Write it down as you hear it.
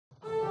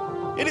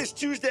It is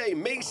Tuesday,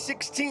 May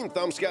 16th.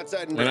 I'm Scott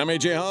Seidenberg. And I'm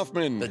AJ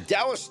Hoffman. The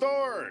Dallas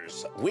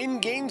Stars win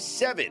Game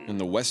 7. And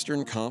the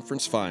Western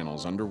Conference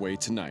Finals underway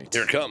tonight.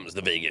 Here comes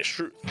the Vegas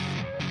Truth.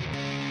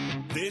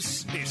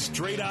 This is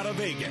Straight Outta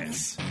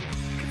Vegas.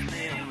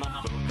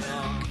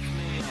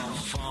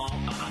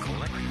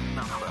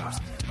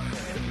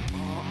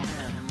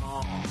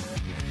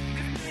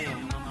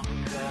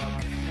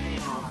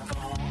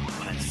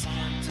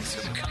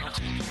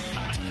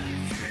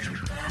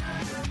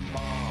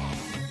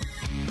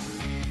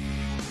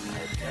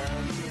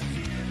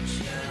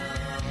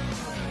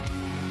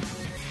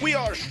 We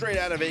are Straight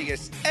Outta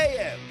Vegas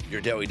AM,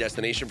 your daily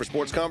destination for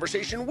sports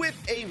conversation with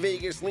a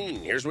Vegas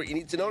lean. Here's what you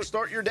need to know to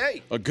start your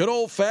day. A good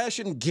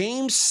old-fashioned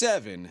Game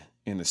 7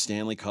 in the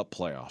Stanley Cup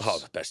playoffs. Oh,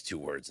 the best two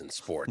words in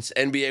sports.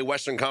 NBA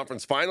Western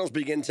Conference Finals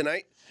begin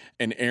tonight.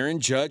 And Aaron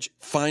Judge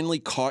finally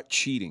caught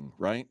cheating,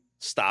 right?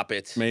 Stop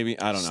it. Maybe,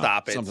 I don't know.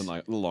 Stop it. Something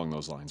like along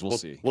those lines. We'll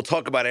see. We'll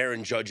talk about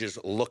Aaron Judge's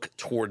look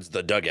towards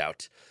the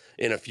dugout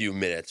in a few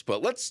minutes.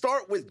 But let's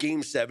start with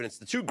Game 7. It's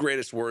the two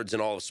greatest words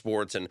in all of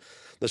sports. And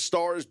the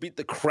Stars beat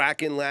the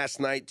Kraken last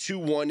night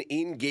 2-1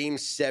 in Game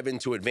 7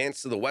 to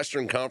advance to the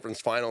Western Conference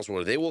Finals,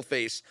 where they will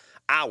face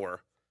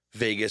our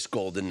Vegas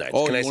Golden Knights.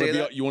 Oh, can I say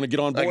that? You want to get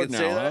on I board can now,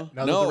 say huh? that?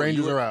 Now that the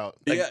Rangers are out.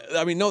 Yeah,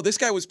 I mean, no, this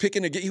guy was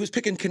picking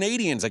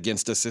Canadians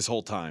against us this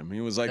whole time.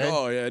 He was like, Hey.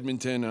 oh, yeah,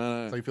 Edmonton.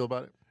 How you feel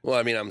about it? Well,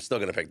 I mean, I'm still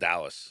going to pick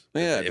Dallas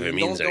Yeah, if it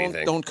means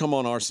anything. Don't come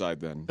on our side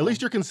then. At least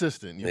you're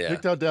consistent. You Yeah.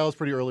 picked out Dallas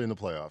pretty early in the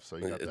playoffs, so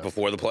you got that.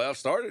 Before the playoffs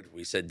started,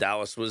 we said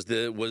Dallas was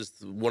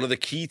one of the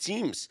key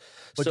teams.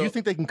 But do you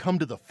think they can come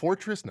to the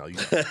fortress? No.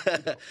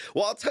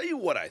 Well, I'll tell you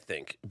what I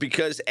think.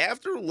 Because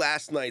after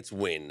last night's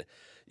win,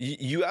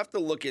 you have to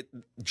look at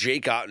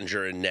Jake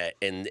Ottinger in net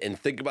and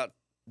think about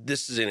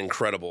this is an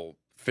incredible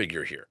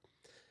figure here.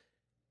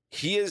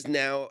 He has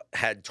now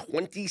had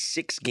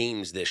 26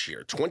 games this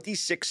year,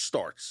 26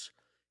 starts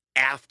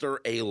after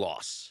a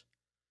loss.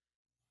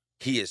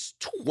 He is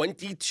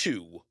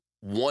 22,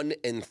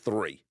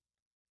 1-3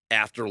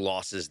 after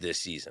losses this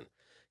season.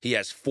 He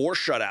has 4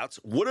 shutouts,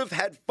 would have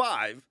had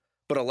 5,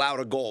 but allowed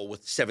a goal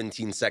with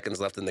 17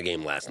 seconds left in the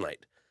game last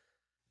night.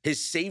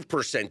 His save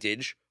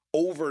percentage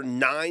over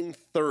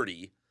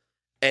 .930,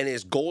 and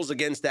his goals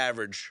against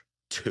average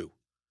 2.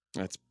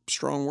 That's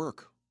strong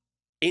work.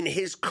 In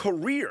his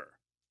career,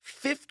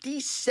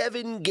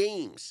 57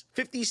 games,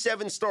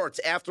 57 starts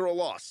after a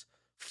loss,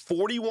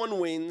 41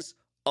 wins,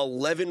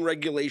 11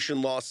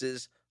 regulation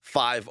losses,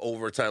 5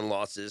 overtime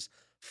losses,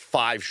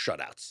 5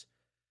 shutouts.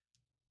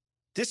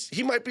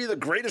 He might be the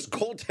greatest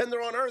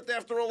goaltender on earth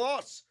after a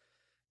loss.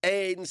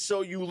 And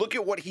so you look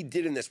at what he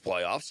did in this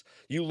playoffs,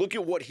 you look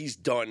at what he's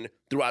done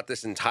throughout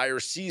this entire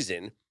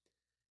season,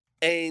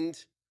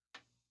 and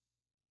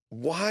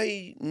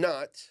why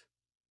not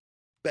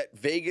bet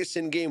Vegas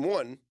in Game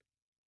 1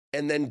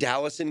 and then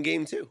Dallas in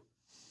Game 2?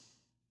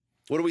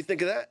 What do we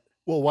think of that?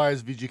 Well, why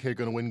is VGK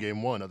going to win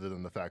Game 1 other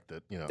than the fact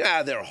that,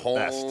 They're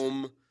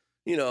home.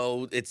 You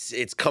know,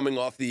 it's coming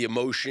off the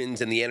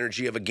emotions and the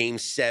energy of a Game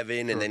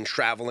 7 and then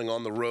traveling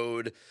on the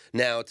road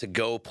now to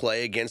go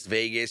play against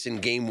Vegas in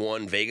Game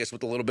 1. Vegas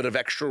with a little bit of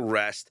extra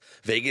rest.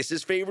 Vegas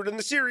is favored in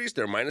the series.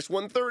 They're minus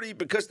 130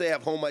 because they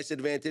have home ice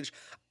advantage.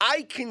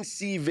 I can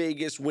see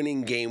Vegas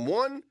winning Game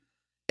 1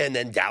 and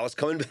then Dallas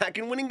coming back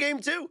and winning Game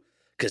 2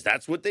 because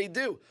that's what they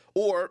do.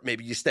 Or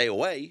maybe you stay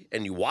away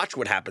and you watch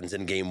what happens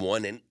in Game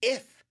 1, and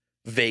if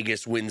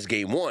Vegas wins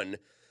Game 1,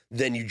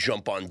 then you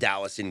jump on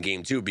Dallas in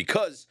Game 2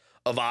 because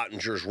of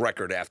Ottinger's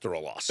record after a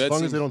loss. as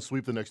long as they don't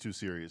sweep the next 2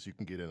 series, you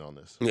can get in on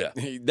this. Yeah.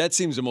 That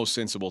seems the most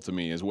sensible to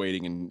me, is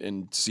waiting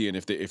and seeing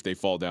if they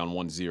fall down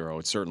 1-0.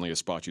 It's certainly a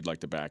spot you'd like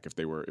to back if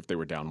they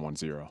were down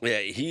 1-0. Yeah,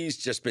 he's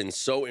just been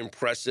so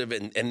impressive.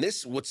 And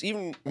this, what's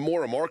even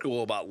more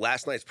remarkable about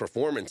last night's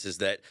performance is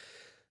that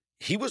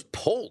he was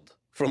pulled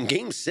from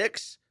Game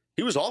 6.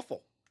 He was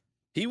awful.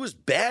 He was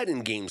bad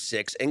in Game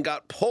 6 and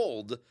got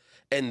pulled.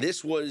 And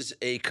this was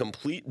a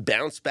complete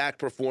bounce-back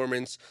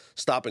performance,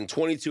 stopping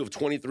 22 of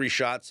 23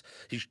 shots.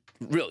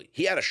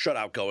 He had a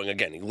shutout going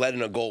again. He led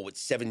in a goal with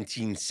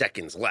 17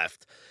 seconds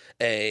left.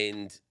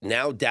 And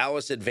now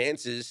Dallas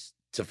advances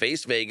to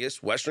face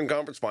Vegas, Western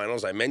Conference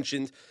Finals. I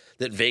mentioned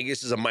that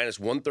Vegas is a minus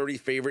 130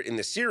 favorite in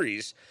the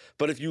series.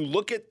 But if you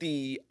look at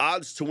the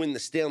odds to win the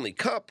Stanley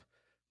Cup,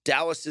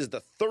 Dallas is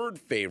the 3rd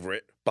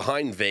favorite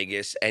behind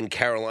Vegas, and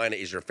Carolina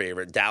is your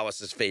favorite. Dallas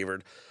is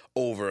favored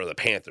over the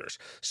Panthers.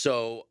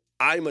 So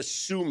I'm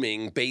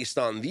assuming, based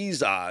on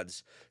these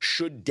odds,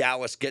 should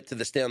Dallas get to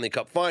the Stanley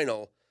Cup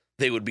final,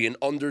 they would be an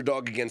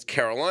underdog against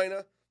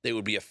Carolina. They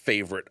would be a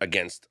favorite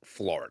against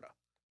Florida.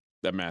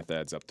 That math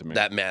adds up to me.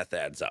 That math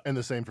adds up. And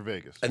the same for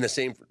Vegas. And the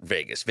same for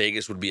Vegas.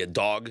 Vegas would be a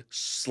dog,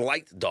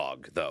 slight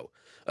dog, though,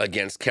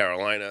 against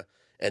Carolina,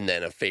 and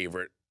then a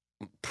favorite,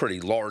 pretty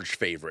large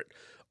favorite,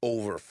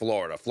 over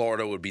Florida.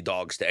 Florida would be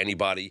dogs to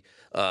anybody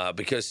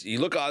because you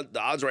look at the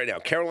odds right now.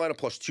 Carolina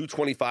plus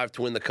 225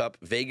 to win the Cup.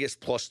 Vegas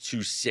plus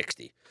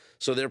 260.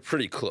 So they're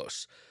pretty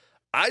close.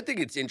 I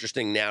think it's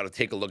interesting now to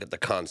take a look at the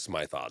Conn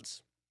Smythe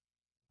odds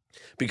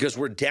because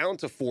we're down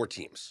to 4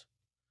 teams.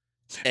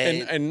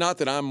 And not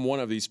that I'm one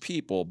of these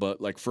people,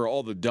 but like for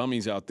all the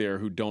dummies out there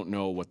who don't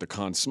know what the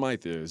Conn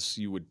Smythe is,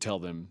 you would tell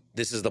them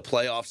this is the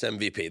playoffs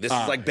MVP. This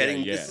is like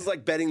betting. yeah. This is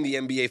like betting the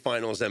NBA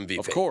Finals MVP.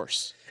 Of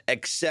course.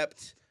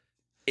 Except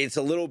it's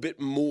a little bit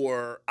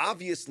more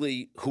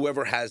obviously.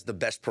 Whoever has the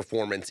best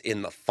performance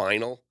in the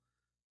final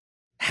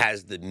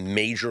has the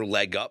major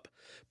leg up,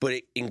 but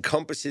it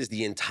encompasses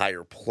the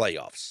entire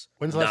playoffs.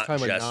 When's the last not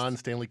time a just-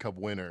 non-Stanley Cup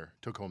winner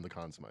took home the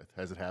Conn Smythe?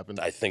 Has it happened?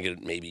 I think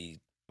it maybe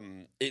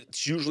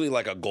it's usually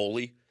like a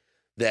goalie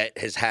that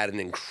has had an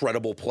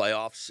incredible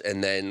playoffs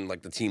and then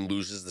like the team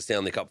loses the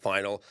Stanley Cup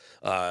final.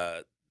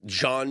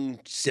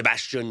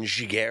 Jean-Sébastien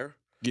Giguère.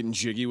 Getting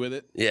jiggy with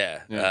it.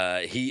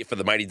 Yeah. He for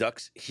the Mighty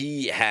Ducks.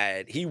 He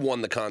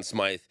won the Conn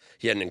Smythe.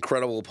 He had an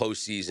incredible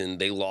postseason.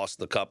 They lost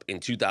the cup in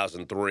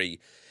 2003.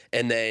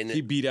 And then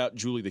He beat out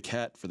Julie the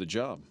Cat for the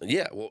job.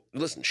 yeah, well,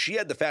 listen, she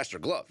had the faster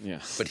glove, Yeah.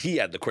 but he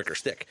had the quicker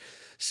stick.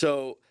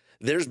 So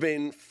there's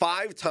been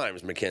 5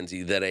 times,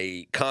 Mackenzie, that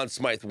a Conn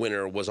Smythe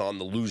winner was on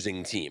the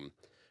losing team.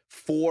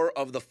 4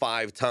 of the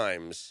 5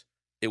 times,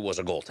 it was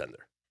a goaltender.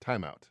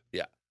 Timeout.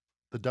 Yeah.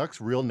 The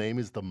Ducks' real name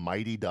is the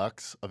Mighty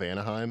Ducks of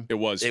Anaheim. It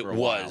was It for a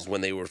was while.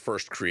 when they were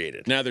first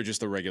created. Now they're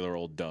just the regular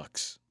old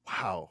Ducks.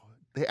 Wow.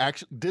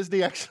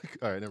 Disney actually.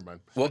 All right, never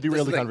mind. Well, Well,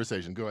 derail this the is the-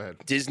 conversation. Go ahead.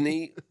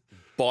 Disney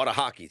bought a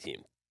hockey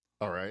team,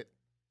 All right.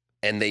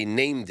 and they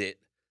named it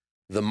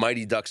the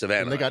Mighty Ducks of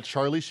Anaheim. And they got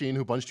Charlie Sheen,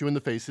 who punched you in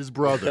the face, his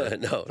brother,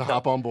 No, to no.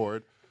 hop on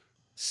board.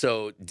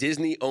 So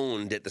Disney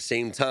owned at the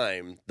same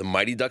time the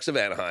Mighty Ducks of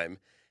Anaheim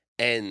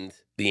and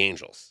the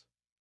Angels.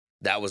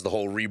 That was the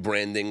whole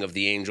rebranding of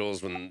the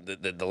Angels when the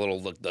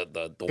little the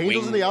Angels in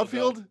wing the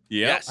outfield?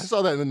 Yeah. Yes. I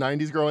saw that in the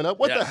 90s growing up.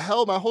 What the Yes.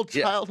 hell? My whole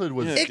Yeah. childhood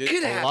was Yeah. It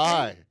could a happen.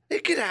 lie.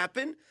 It could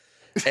happen.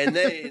 And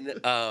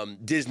then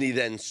Disney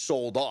then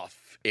sold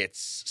off its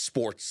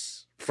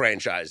sports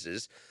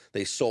franchises.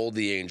 They sold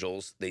the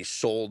Angels. They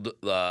sold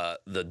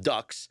the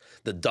Ducks.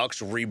 The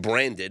Ducks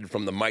rebranded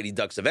from the Mighty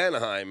Ducks of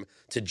Anaheim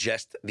to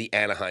just the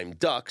Anaheim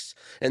Ducks.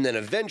 And then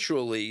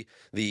eventually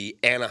the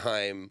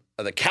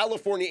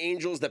California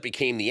Angels that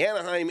became the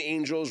Anaheim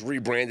Angels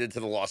rebranded to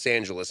the Los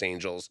Angeles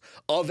Angels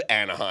of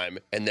Anaheim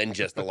and then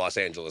just the Los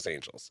Angeles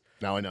Angels.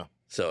 Now I know.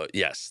 So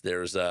yes,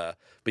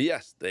 but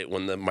yes,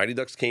 when the Mighty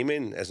Ducks came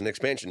in as an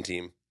expansion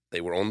team,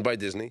 they were owned by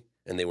Disney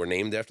and they were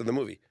named after the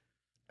movie.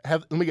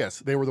 Let me guess.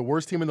 They were the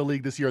worst team in the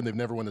league this year, and they've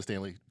never won the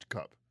Stanley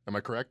Cup. Am I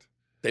correct?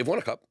 They've won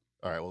a cup.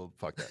 All right, well,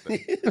 fuck that.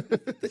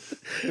 Then.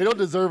 They don't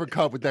deserve a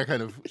cup with that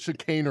kind of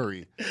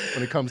chicanery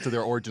when it comes to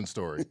their origin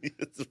story.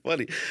 It's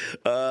funny.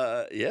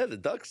 Yeah, the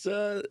Ducks,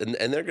 and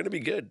they're going to be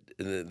good.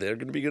 They're going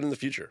to be good in the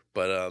future.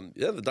 But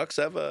yeah, the Ducks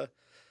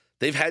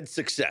they've had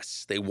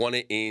success. They won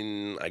it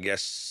in, I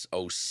guess,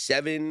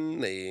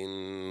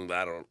 2007.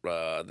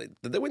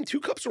 Did they win 2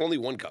 cups or only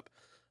 1 cup?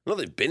 I know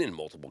they've been in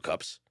multiple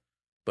cups,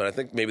 but I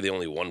think maybe they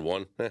only won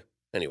 1.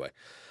 Anyway,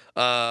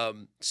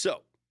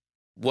 so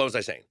what was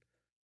I saying?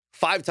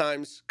 5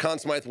 times Conn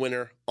Smythe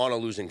winner on a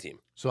losing team.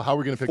 So how are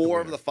we going to pick 4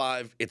 the of the winner?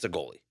 5, it's a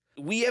goalie.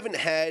 We haven't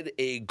had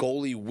a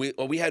goalie.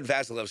 We had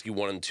Vasilevsky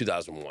won in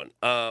 2001.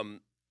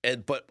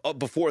 But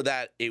before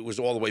that, it was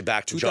all the way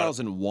back to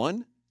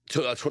 2001?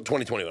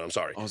 2021. I'm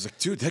sorry. I was like,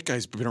 dude, that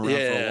guy's been around for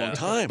a long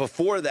time.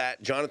 Before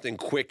that, Jonathan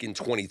Quick in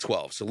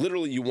 2012. So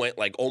literally, you went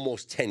like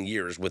almost 10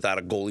 years without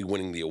a goalie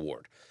winning the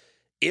award.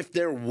 If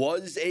there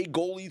was a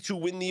goalie to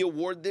win the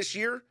award this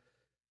year,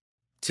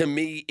 to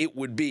me, it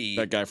would be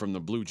That guy from the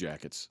Blue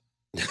Jackets.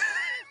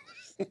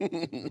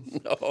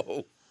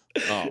 no.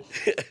 Oh,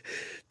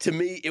 To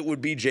me, it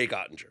would be Jake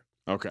Ottinger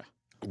okay.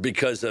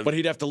 because of But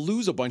he'd have to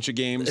lose a bunch of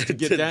games to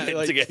get that,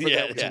 like, for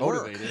that to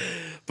work. Motivated.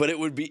 But it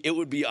would be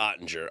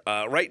Ottinger.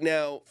 Right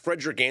now,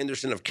 Frederick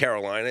Anderson of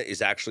Carolina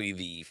is actually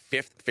the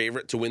 5th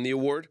favorite to win the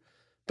award.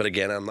 But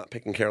again, I'm not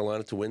picking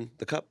Carolina to win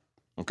the cup.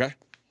 Okay.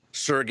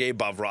 Sergei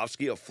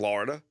Bobrovsky of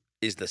Florida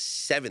is the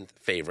 7th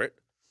favorite.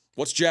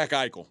 What's Jack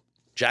Eichel?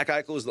 Jack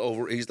Eichel is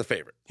he's the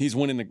favorite. He's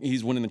winning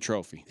the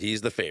trophy.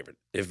 He's the favorite.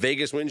 If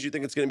Vegas wins, you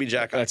think it's going to be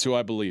Jack Eichel? That's who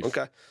I believe.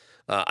 Okay.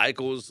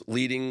 Eichel's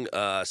leading.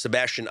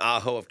 Sebastian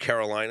Aho of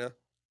Carolina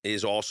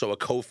is also a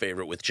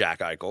co-favorite with Jack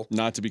Eichel.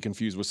 Not to be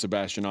confused with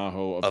Sebastian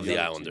Aho Of the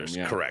other Islanders,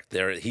 team, yeah. correct.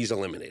 He's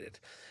eliminated.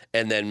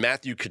 And then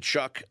Matthew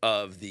Tkachuk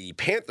of the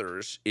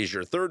Panthers is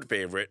your 3rd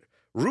favorite.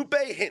 Rupe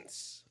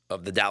Hintz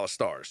of the Dallas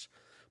Stars,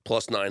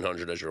 plus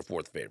 900 as your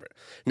 4th favorite.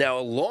 Now,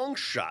 a long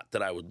shot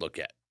that I would look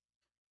at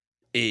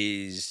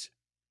is,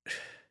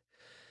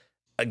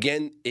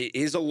 again, it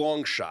is a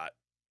long shot,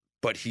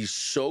 but he's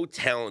so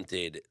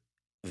talented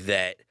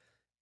that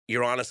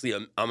you're honestly,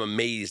 I'm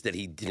amazed that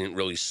he didn't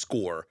really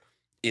score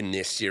in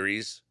this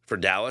series for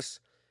Dallas,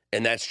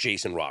 and that's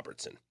Jason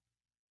Robertson.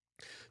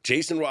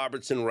 Jason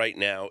Robertson right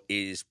now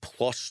is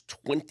plus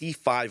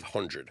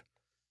 2,500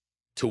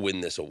 to win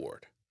this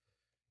award.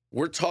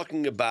 We're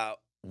talking about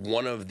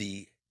one of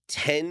the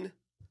 10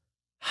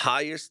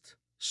 highest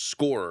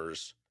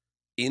scorers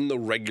in the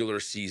regular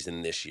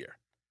season this year.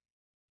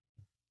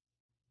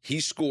 He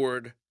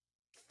scored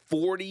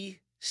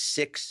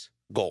 46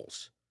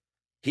 goals.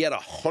 He had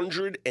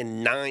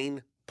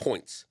 109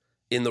 points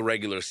in the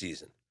regular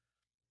season.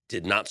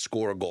 did not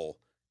score a goal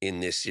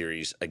in this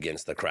series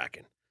against the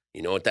Kraken.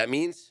 You know what that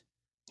means?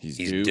 He's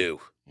due.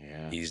 due.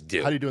 Yeah. He's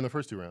due. How do you do in the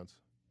first 2 rounds?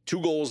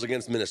 2 goals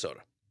against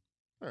Minnesota.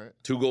 All right.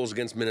 2 goals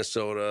against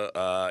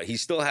Minnesota. He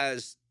still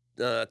has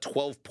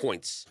 12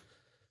 points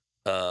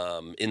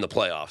in the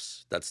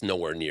playoffs. That's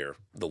nowhere near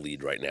the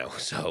lead right now.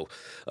 So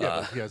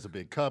Yeah, but he has a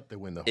big cup. They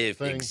win the whole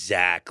thing.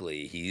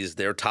 Exactly. He's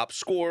their top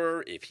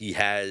scorer. If he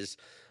has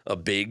a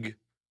big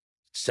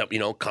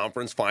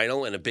conference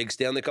final and a big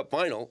Stanley Cup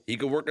final, he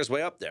could work his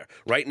way up there.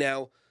 Right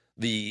now,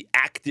 the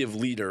active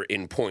leader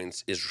in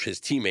points is his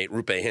teammate,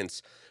 Rupe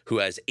Hintz, who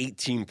has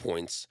 18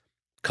 points.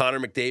 Connor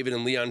McDavid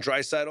and Leon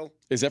Draisaitl.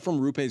 Is that from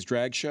Rupe's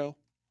drag show?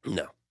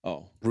 No.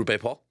 Oh. Rupe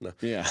Paul? No.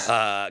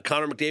 Yeah.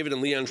 Connor McDavid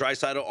and Leon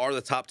Draisaitl are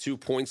the top 2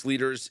 points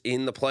leaders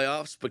in the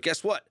playoffs. But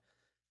guess what?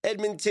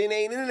 Edmonton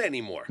ain't in it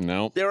anymore.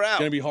 No. They're out. It's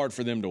going to be hard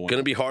for them to win. Going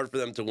to be hard for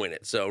them to win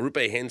it. So Rupe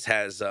Hintz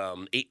has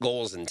 8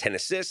 goals and 10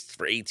 assists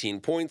for 18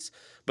 points.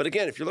 But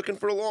again, if you're looking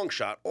for a long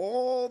shot,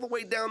 all the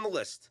way down the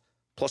list,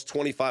 plus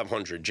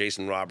 2,500,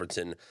 Jason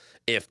Robertson,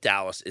 if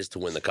Dallas is to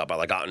win the Cup. I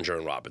like Ottinger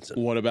and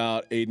Robinson. What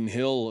about Aiden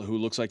Hill, who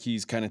looks like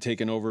he's kind of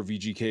taken over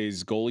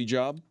VGK's goalie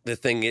job? The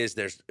thing is,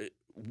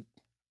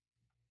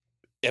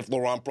 if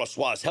Laurent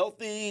Brossoit is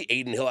healthy,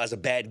 Aiden Hill has a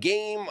bad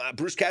game,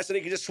 Bruce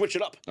Cassidy can just switch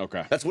it up.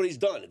 Okay. That's what he's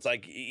done. It's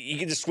like, you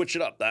can just switch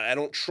it up. I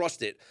don't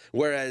trust it.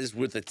 Whereas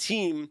with a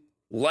team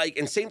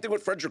and same thing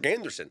with Frederik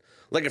Andersen.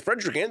 Like, if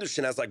Frederik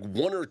Andersen has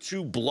 1 or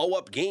 2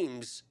 blow-up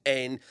games,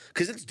 and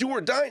because it's do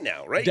or die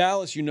now, right?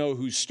 Dallas, you know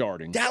who's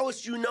starting.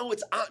 Dallas,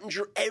 it's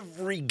Ottinger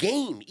every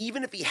game,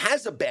 even if he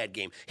has a bad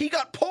game. He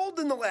got pulled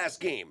in the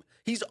last game.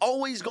 He's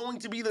always going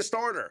to be the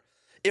starter.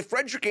 If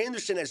Frederik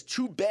Andersen has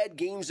 2 bad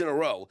games in a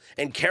row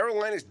and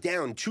Carolina's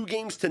down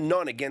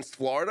 2-0 against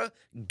Florida,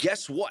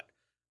 guess what?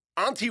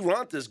 Antti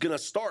Ranta is going to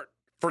start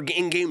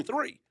in Game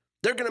 3.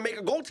 They're going to make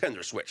a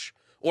goaltender switch.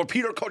 Or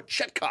Peter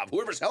Kochetkov,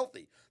 whoever's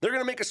healthy. They're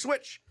going to make a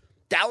switch.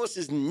 Dallas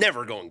is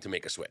never going to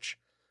make a switch.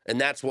 And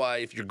that's why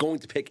if you're going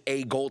to pick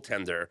a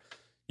goaltender,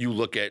 you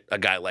look at a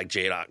guy like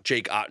Jake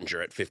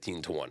Ottinger at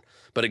 15-1.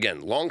 But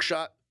again, long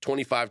shot,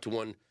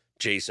 25-1,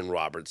 Jason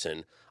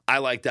Robertson. I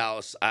like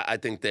Dallas. I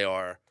think they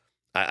are.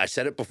 I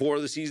said it before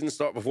the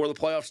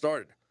playoffs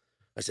started.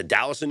 I said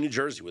Dallas and New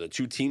Jersey were the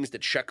 2 teams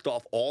that checked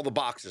off all the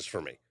boxes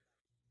for me.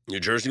 New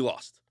Jersey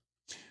lost.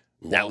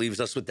 That leaves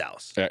us with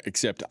Dallas.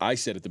 Except I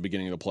said at the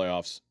beginning of the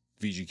playoffs,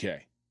 VGK.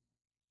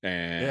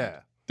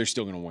 And they're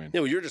still going to win.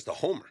 Yeah, well, you're just a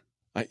homer.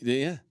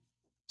 Yeah.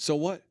 So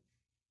what?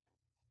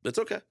 That's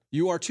okay.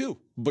 You are too,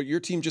 but your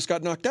team just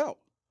got knocked out.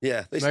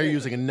 Yeah. Now you're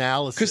using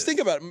analysis. Because think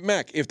about it,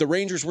 Mac, if the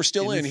Rangers were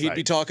still in, he'd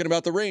be talking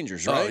about the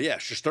Rangers, right? Oh, yeah.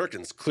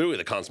 Shesterkin's clearly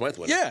the Conn Smythe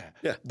winner. Yeah.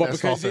 Yeah. But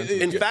because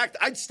in fact,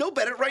 I'd still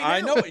bet it right now. I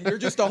know, and you're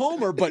just a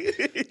homer, but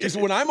just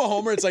when I'm a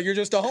homer, it's like you're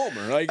just a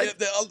homer.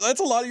 That's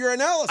a lot of your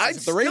analysis.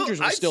 If the Rangers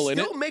were still in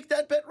it. I'd still make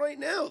that bet right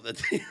now.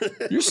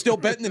 You're still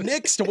betting the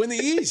Knicks to win the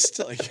East.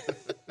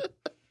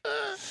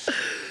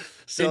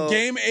 So, in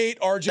Game 8,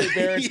 RJ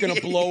Barrett's going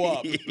to blow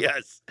up.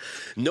 Yes.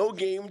 No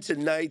game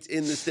tonight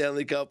in the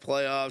Stanley Cup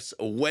playoffs.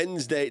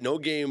 Wednesday, no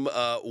game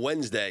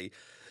Wednesday.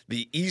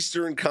 The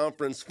Eastern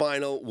Conference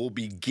Final will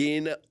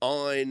begin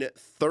on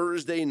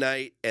Thursday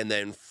night, and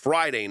then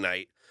Friday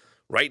night,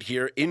 right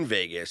here in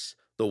Vegas,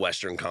 the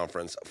Western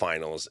Conference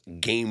Finals,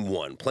 Game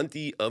 1.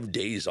 Plenty of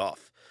days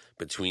off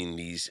between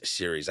these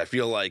series. I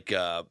feel like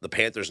the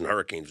Panthers and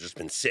Hurricanes have just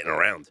been sitting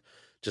around.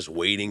 Just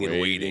waiting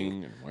and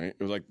waiting. It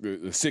was like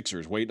the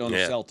Sixers waiting on the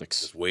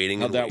Celtics. Just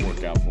waiting. How'd that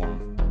work out for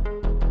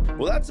them?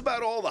 Well, that's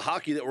about all the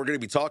hockey that we're going to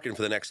be talking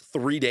for the next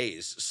 3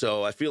 days.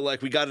 So I feel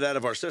like we got it out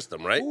of our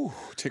system, right? Ooh,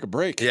 take a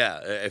break.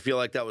 Yeah, I feel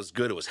like that was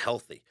good. It was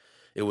healthy.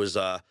 It was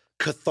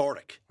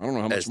cathartic. I don't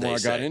know how much more I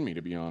got in me,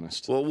 to be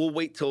honest. Well, we'll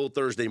wait till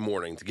Thursday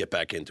morning to get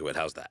back into it.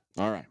 How's that?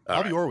 All right.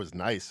 Bobby Orr was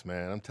nice,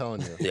 man. I'm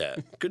telling you. Yeah,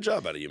 good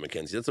job out of you,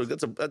 Mackenzie.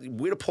 That's a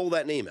way to pull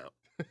that name out.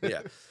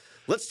 Yeah.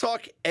 Let's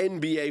talk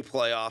NBA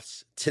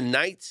playoffs.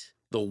 Tonight,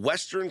 the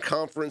Western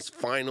Conference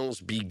Finals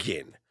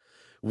begin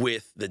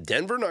with the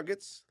Denver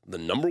Nuggets, the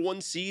number 1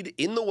 seed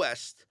in the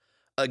West,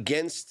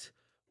 against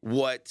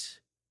what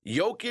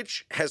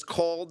Jokic has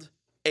called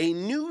a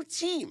new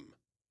team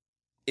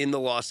in the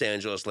Los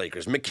Angeles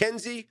Lakers.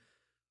 Mackenzie,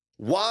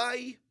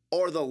 why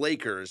are the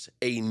Lakers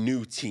a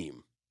new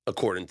team,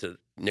 according to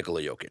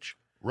Nikola Jokic?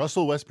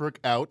 Russell Westbrook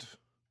out,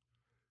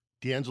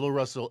 D'Angelo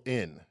Russell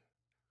in.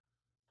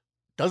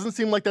 Doesn't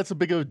seem like that's a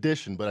big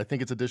addition, but I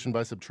think it's addition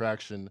by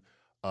subtraction.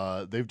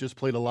 They've just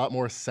played a lot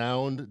more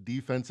sound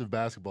defensive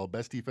basketball.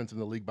 Best defense in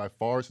the league by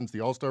far since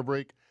the All-Star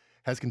break.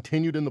 Has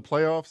continued in the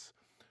playoffs,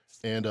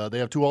 and they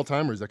have 2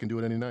 all-timers that can do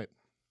it any night.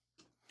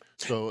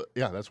 So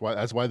yeah, that's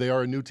why they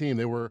are a new team.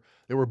 They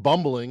were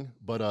bumbling,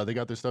 but they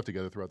got their stuff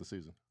together throughout the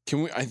season.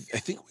 Can we? I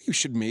think we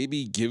should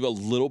maybe give a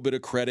little bit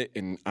of credit,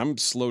 and I'm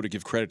slow to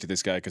give credit to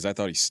this guy because I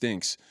thought he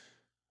stinks.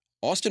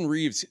 Austin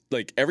Reeves,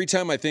 like every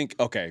time I think,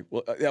 okay,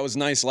 well, that was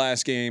nice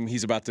last game.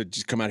 He's about to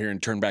just come out here and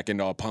turn back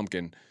into a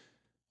pumpkin.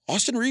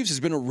 Austin Reeves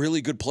has been a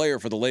really good player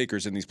for the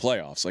Lakers in these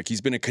playoffs. Like,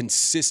 he's been a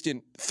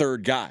consistent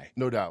third guy.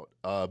 No doubt.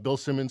 Bill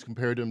Simmons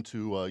compared him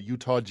to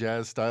Utah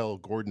Jazz-style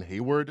Gordon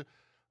Hayward.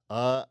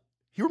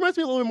 He reminds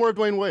me a little bit more of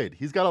Dwayne Wade.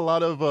 He's got a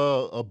lot of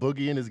a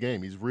boogie in his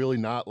game. He's really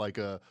not like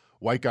a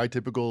white guy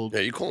typical.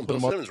 Yeah, you calling Bill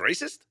Simmons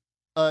racist?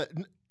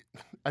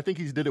 I think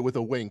he did it with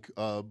a wink,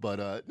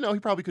 but no, he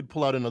probably could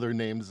pull out another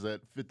names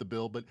that fit the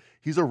bill. But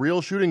he's a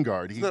real shooting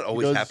guard. Doesn't that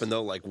always happen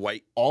though? Like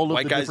all of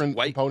white the guys, different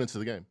components of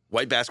the game.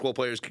 White basketball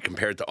players get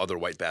compared to other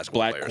white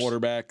basketball Black players.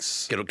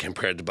 quarterbacks. Get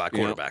compared to black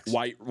quarterbacks.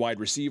 White wide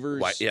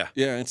receivers. Yeah.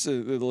 It's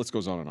the list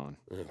goes on and on.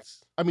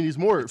 I mean, he's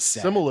more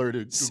sad. similar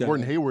to Sad.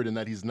 Gordon Hayward in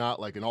that he's not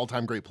like an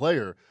all-time great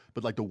player,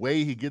 but like the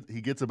way he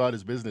gets about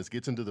his business,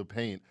 gets into the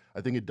paint.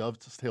 I think it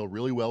dovetails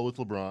really well with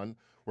LeBron,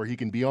 where he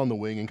can be on the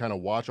wing and kind of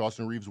watch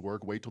Austin Reeves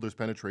work, wait till there's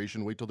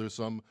penetration, wait till there's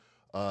some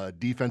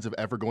defensive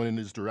effort going in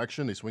his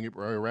direction. They swing it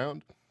right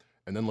around,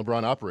 and then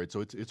LeBron operates.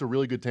 So it's a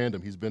really good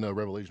tandem. He's been a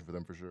revelation for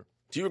them for sure.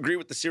 Do you agree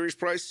with the series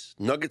price?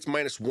 Nuggets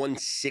minus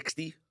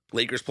 160,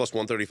 Lakers plus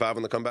 135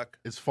 on the comeback?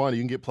 It's fun. You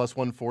can get plus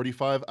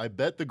 145. I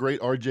bet the great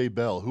RJ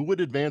Bell, who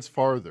would advance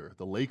farther,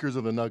 the Lakers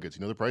or the Nuggets?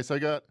 You know the price I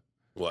got?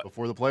 What?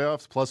 Before the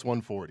playoffs? Plus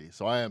 140.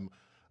 So I am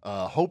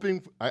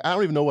hoping – I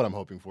don't even know what I'm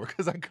hoping for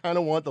because I kind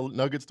of want the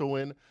Nuggets to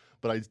win,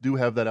 but I do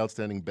have that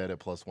outstanding bet at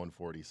plus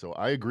 140. So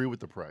I agree with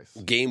the price.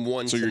 Game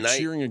one So tonight. you're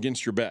cheering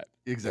against your bet.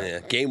 Exactly. Yeah,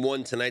 game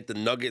one tonight, the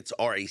Nuggets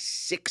are a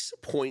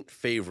 6-point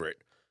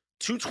favorite.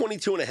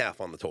 222.5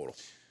 on the total.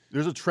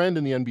 There's a trend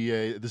in the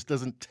NBA. This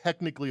doesn't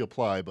technically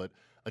apply, but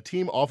a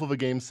team off of a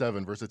Game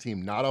 7 versus a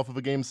team not off of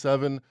a Game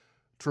 7,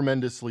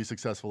 tremendously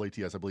successful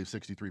ATS, I believe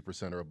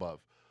 63% or above.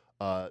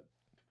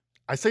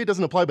 I say it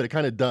doesn't apply, but it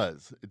kind of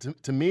does.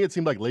 To me, it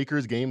seemed like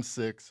Lakers Game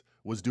 6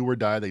 was do or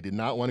die. They did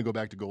not want to go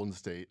back to Golden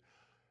State.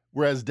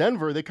 Whereas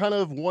Denver, they kind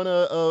of won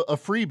a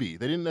freebie.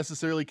 They didn't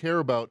necessarily care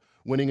about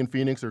winning in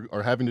Phoenix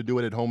or having to do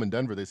it at home in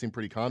Denver. They seemed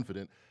pretty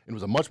confident. It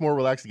was a much more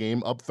relaxed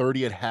game, up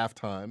 30 at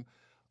halftime.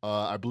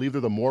 I believe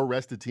they're the more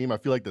rested team. I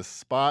feel like the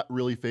spot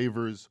really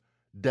favors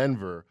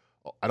Denver.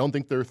 I don't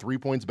think they're 3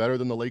 points better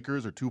than the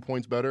Lakers or 2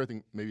 points better. I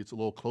think maybe it's a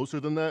little closer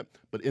than that.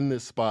 But in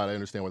this spot, I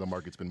understand why the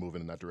market's been moving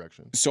in that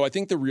direction. So I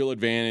think the real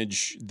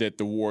advantage that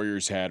the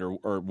Warriors had,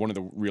 or one of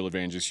the real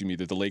advantages,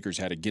 that the Lakers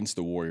had against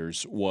the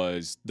Warriors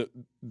was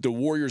the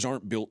Warriors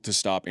aren't built to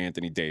stop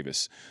Anthony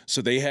Davis.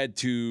 So they had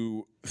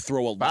to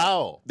throw a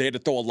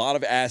lot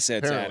of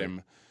assets at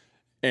him.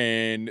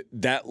 And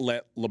that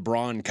let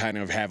LeBron kind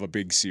of have a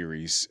big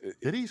series.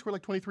 Did he score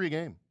like 23 a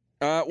game?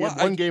 He had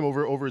one game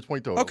over his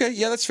point total. Okay,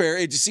 yeah, that's fair.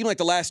 It just seemed like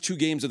the last two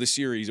games of the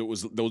series, they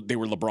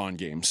were LeBron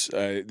games.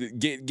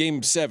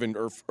 Game 7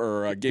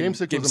 or game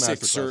 6 was a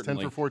masterclass.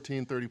 Certainly. 10 for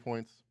 14, 30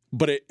 points.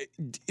 But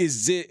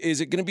is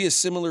it going to be a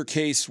similar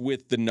case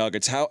with the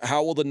Nuggets?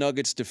 How will the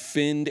Nuggets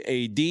defend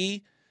AD?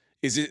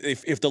 Is it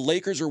if the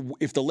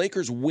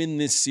Lakers win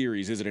this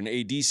series, is it an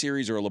AD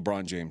series or a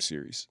LeBron James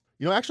series?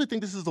 I actually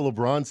think this is the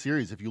LeBron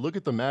series. If you look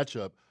at the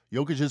matchup,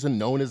 Jokic isn't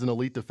known as an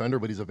elite defender,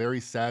 but he's a very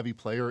savvy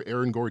player.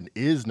 Aaron Gordon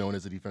is known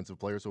as a defensive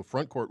player. So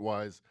front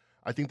court-wise,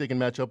 I think they can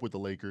match up with the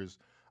Lakers.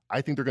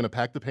 I think they're going to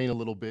pack the paint a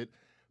little bit,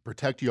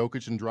 protect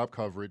Jokic and drop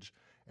coverage,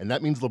 and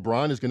that means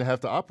LeBron is going to have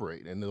to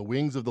operate. And the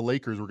wings of the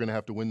Lakers were going to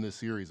have to win this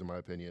series, in my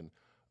opinion,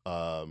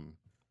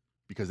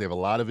 because they have a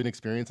lot of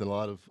inexperience and a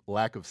lot of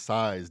lack of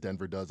size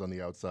Denver does on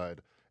the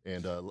outside.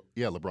 And,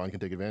 LeBron can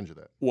take advantage of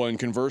that. Well, and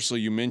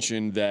conversely, you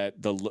mentioned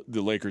that the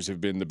Lakers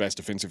have been the best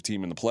defensive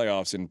team in the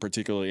playoffs, and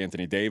particularly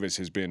Anthony Davis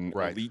has been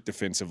elite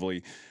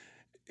defensively.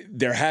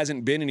 There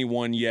hasn't been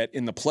anyone yet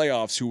in the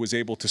playoffs who was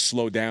able to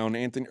slow down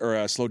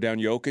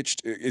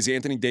Jokic. Is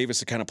Anthony Davis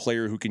the kind of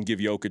player who can give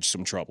Jokic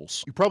some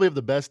troubles? You probably have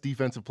the best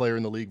defensive player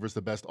in the league versus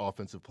the best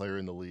offensive player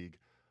in the league.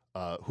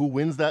 Who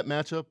wins that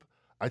matchup?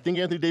 I think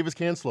Anthony Davis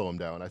can slow him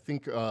down. I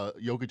think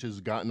Jokic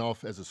has gotten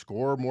off as a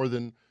scorer more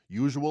than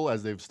usual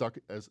as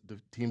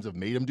the teams have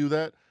made him do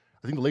that.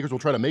 I think the Lakers will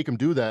try to make him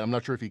do that. I'm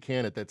not sure if he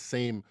can at that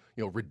same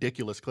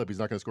ridiculous clip. He's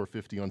not going to score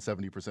 50 on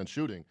 70%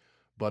 shooting,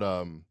 but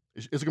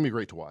it's going to be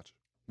great to watch.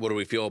 What do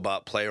we feel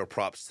about player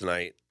props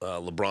tonight?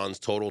 LeBron's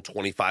total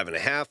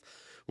 25.5,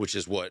 which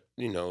is what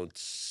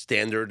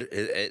standard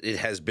it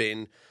has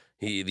been.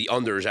 The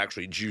under is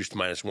actually juiced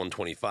minus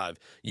 125.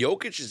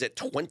 Jokic is at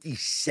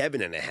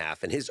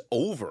 27.5, and his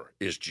over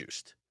is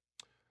juiced.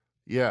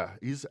 Yeah,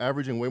 he's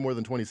averaging way more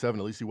than 27.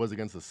 At least he was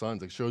against the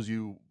Suns. It shows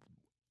you,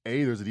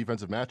 there's a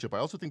defensive matchup. I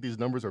also think these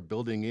numbers are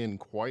building in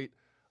quite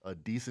a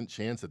decent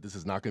chance that this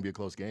is not going to be a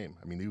close game.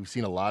 I mean, we've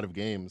seen a lot of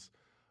games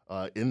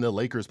in the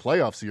Lakers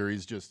playoff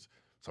series. Just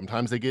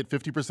sometimes they get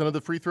 50% of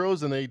the free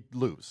throws and they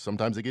lose.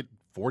 Sometimes they get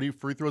 40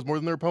 free throws more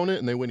than their opponent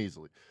and they win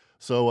easily.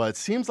 So it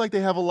seems like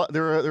they have a lot.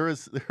 They're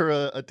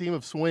a team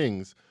of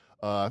swings.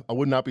 I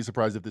would not be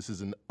surprised if this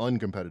is an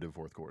uncompetitive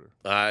fourth quarter.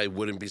 I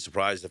wouldn't be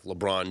surprised if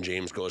LeBron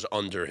James goes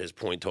under his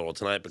point total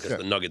tonight because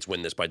the Nuggets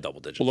win this by double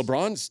digits. Well,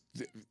 LeBron's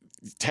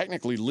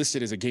technically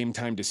listed as a game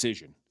time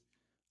decision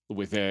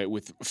with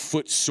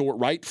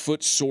right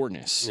foot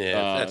soreness.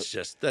 Yeah, that's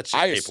just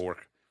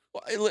paperwork.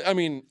 I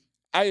mean,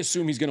 I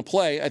assume he's going to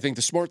play. I think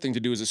the smart thing to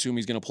do is assume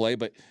he's going to play,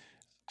 but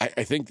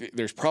I think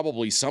there's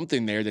probably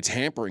something there that's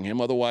hampering him.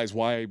 Otherwise,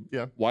 why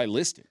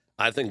list it?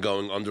 I think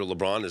going under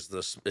LeBron is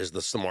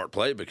the smart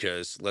play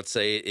because let's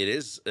say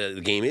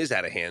the game is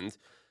out of hand.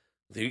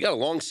 You got a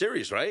long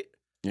series, right?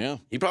 Yeah.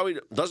 He probably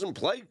doesn't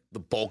play the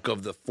bulk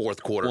of the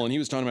fourth quarter. Well, and he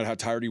was talking about how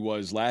tired he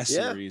was last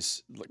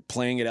series, like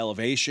playing at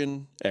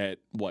elevation at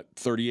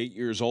 38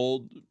 years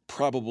old.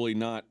 Probably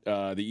not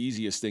the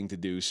easiest thing to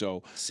do.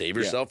 So save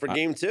yourself for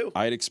game 2.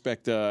 I'd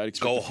expect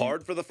go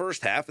hard for the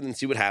first half and then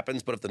see what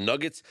happens. But if the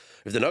Nuggets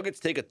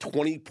take a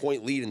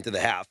 20-point lead into the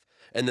half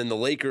and then the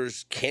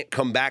Lakers can't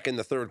come back in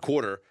the third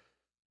quarter,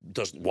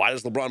 why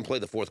does LeBron play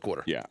the fourth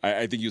quarter? Yeah,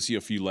 I think you'll see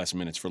a few less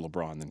minutes for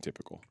LeBron than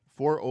typical.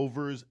 4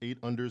 overs,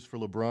 8 unders for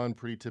LeBron,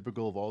 pretty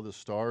typical of all the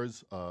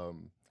stars.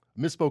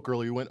 Misspoke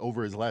earlier, you went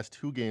over his last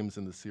 2 games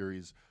in the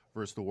series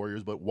versus the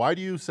Warriors. But why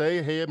do you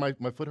say, hey, my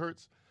foot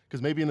hurts?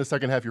 Because maybe in the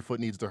second half your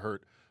foot needs to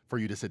hurt for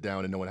you to sit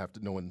down and no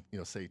one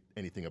say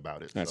anything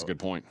about it. That's a good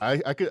point.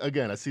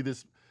 I see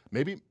this.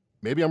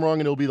 Maybe I'm wrong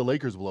and it'll be the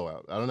Lakers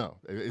blowout. I don't know.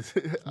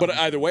 But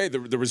either way,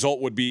 the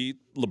result would be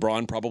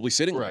LeBron probably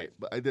sitting. Right.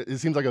 But it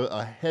seems like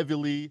a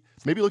heavily,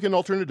 maybe look at an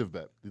alternative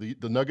bet.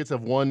 The Nuggets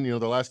have won, their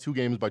last 2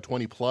 games by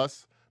 20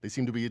 plus. They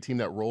seem to be a team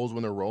that rolls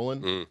when they're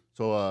rolling.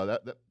 So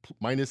that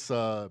minus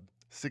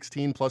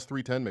 16 plus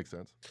 310 makes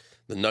sense.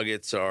 The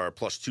Nuggets are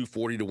plus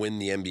 240 to win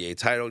the NBA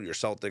title. Your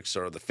Celtics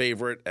are the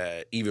favorite,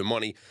 even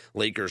money.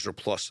 Lakers are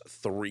plus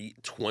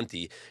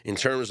 320. In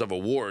terms of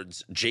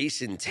awards,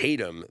 Jason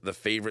Tatum, the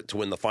favorite to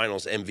win the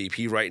Finals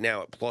MVP right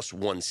now at plus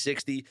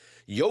 160.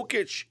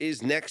 Jokic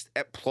is next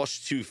at plus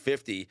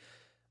 250.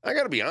 I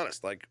got to be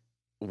honest,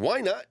 why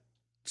not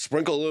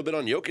sprinkle a little bit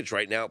on Jokic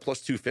right now at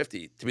plus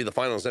 250 to be the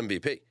Finals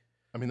MVP?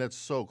 I mean, that's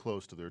so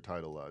close to their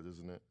title odds,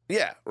 isn't it?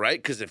 Yeah,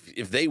 right? Because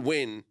if they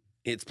win,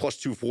 it's plus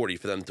 240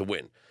 for them to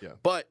win. Yeah.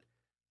 But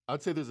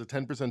I'd say there's a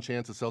 10%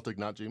 chance a Celtic,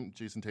 not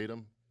Jason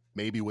Tatum,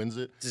 maybe wins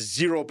it. It's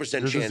a 0%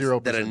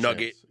 chance that a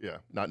Nugget,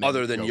 not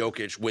other than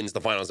Jokic, wins the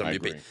Finals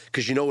MVP.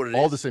 Because you know what it is?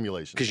 All the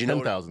simulations. Because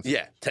 10,000.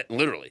 Yeah,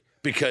 literally.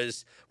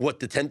 Because what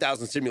the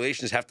 10,000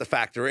 simulations have to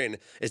factor in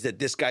is that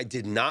this guy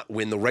did not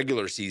win the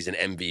regular season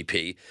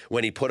MVP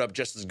when he put up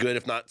just as good,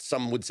 if not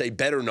some would say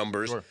better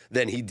numbers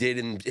than he did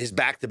in his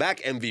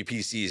back-to-back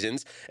MVP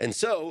seasons. And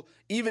so,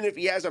 even if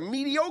he has a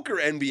mediocre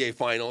NBA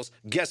Finals,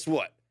 guess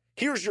what?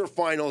 Here's your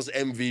Finals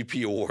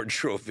MVP award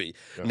trophy,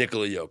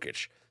 Nikola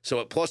Jokic. So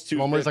at plus 250.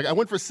 Homer's like, I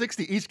went for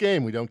 60 each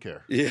game. We don't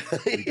care. Yeah.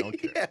 We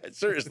don't care. Yeah,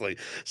 seriously.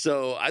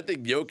 So I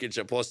think Jokic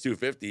at plus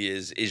 250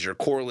 is your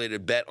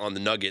correlated bet on the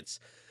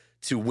Nuggets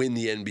to win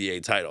the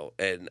NBA title.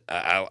 And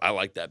I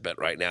like that bet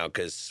right now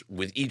because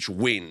with each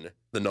win,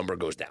 the number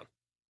goes down.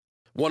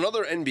 One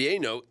other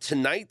NBA note,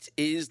 tonight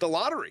is the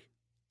lottery,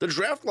 the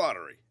draft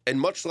lottery. And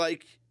much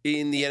like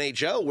in the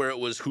NHL where it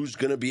was who's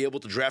going to be able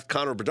to draft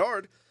Connor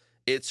Bedard,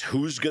 it's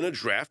who's going to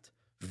draft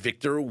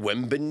Victor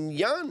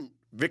Wembanyama.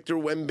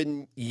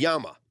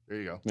 There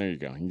you go. There you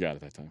go. You got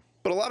it that time.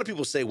 But a lot of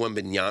people say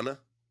Wembanyama.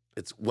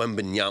 It's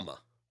Wembanyama.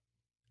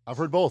 I've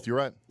heard both. You're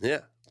right. Yeah,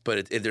 but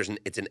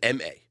it's an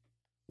M-A.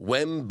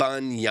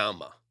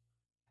 Wembanyama.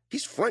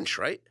 He's French,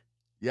 right?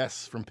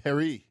 Yes, from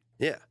Paris.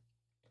 Yeah.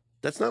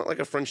 That's not like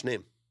a French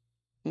name.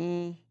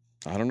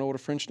 I don't know what a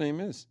French name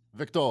is.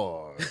 Victor.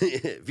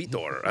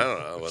 Vitor. I don't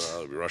know. Well,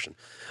 that'll be Russian.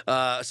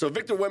 So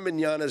Victor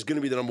Wembanyama is going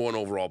to be the number 1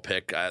 overall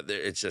pick.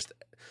 It's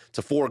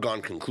a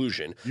foregone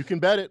conclusion. You can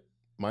bet it.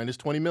 Minus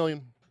 20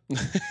 million.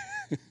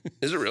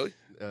 Is it really?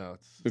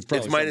 It's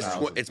probably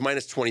it's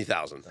minus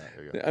 20,000.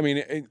 I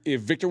mean,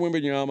 if Victor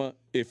Wembanyama,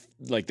 if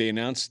they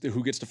announce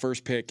who gets the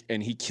first pick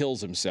and he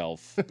kills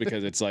himself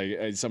because it's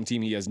like some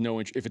team he has no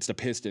interest. If it's the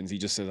Pistons, he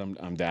just says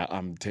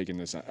I'm taking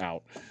this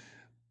out.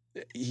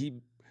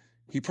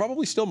 He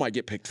probably still might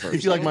get picked first.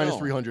 He's like minus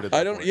 300 at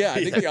that point. Yeah,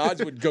 I think the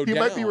odds would go down. He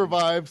might be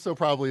revived, so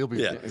probably he'll be.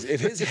 Yeah.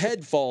 If his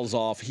head falls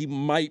off, he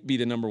might be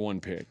the number 1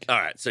 pick. All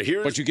right, so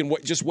here's... But you can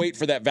just wait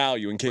for that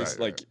value in case,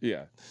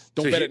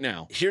 don't bet it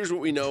now. Here's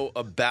what we know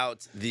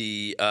about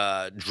the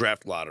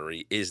draft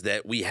lottery is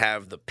that we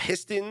have the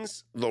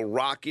Pistons, the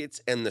Rockets,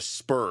 and the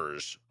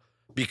Spurs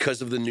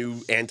because of the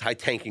new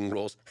anti-tanking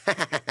rules.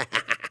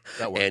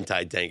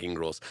 Anti-tanking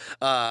rules.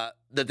 That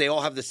they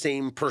all have the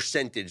same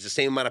percentage, the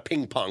same amount of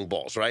ping pong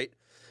balls, right?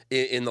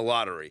 In the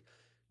lottery.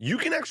 You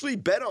can actually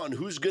bet on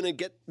who's going to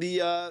get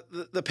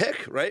the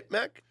pick, right,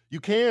 Mac? You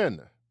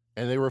can.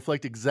 And they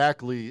reflect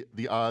exactly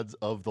the odds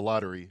of the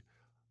lottery.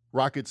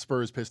 Rockets,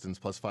 Spurs, Pistons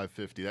plus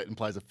 550. That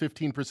implies a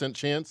 15%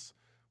 chance.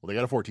 Well, they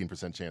got a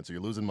 14% chance, so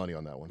you're losing money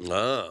on that one.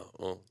 Oh,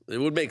 well, it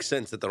would make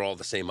sense that they're all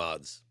the same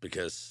odds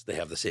because they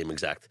have the same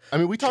exact. I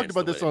mean, we talked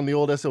about this on the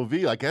old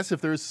SOV. I guess if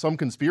there's some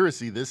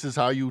conspiracy, this is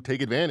how you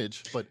take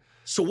advantage. But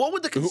so what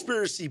would the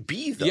conspiracy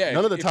be, though? Yeah,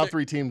 none of the top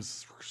 3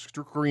 teams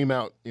scream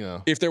out,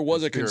 If there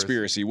was a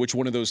conspiracy, which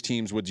one of those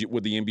teams would the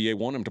NBA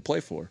want him to play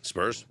for?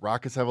 Spurs.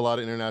 Rockets have a lot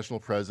of international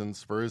presence.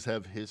 Spurs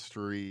have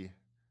history.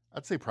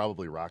 I'd say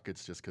probably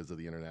Rockets just because of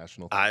the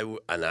international thing.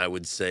 I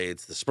would say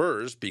it's the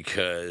Spurs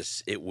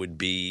because it would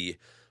be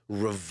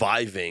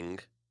reviving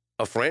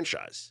a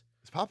franchise.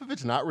 Is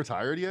Popovich not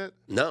retired yet?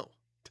 No.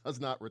 Does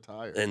not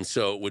retire. And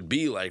so it would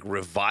be like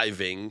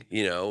reviving,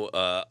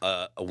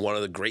 one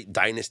of the great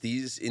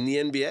dynasties in the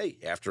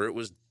NBA after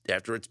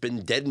it's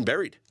been dead and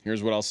buried.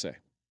 Here's what I'll say.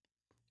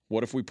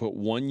 What if we put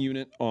 1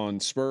 unit on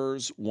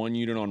Spurs, 1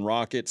 unit on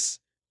Rockets,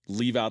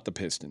 leave out the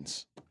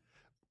Pistons?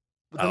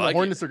 But then like the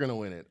Hornets are going to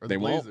win it. Or They the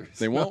won't. Blazers.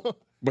 They won't.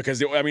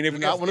 Because, I mean, They're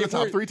not one of the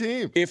top 3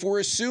 teams. If we're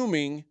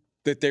assuming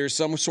that there's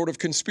some sort of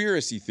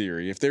conspiracy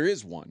theory, if there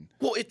is one,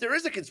 Well, if there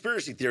is a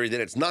conspiracy theory,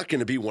 then it's not going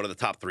to be one of the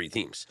top 3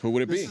 teams. who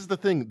would it This be? is the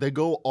thing. They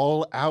go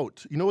all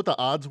out. You know what the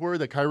odds were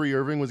that Kyrie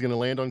Irving was going to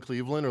land on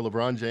Cleveland or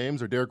LeBron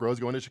James or Derrick Rose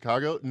going to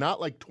Chicago?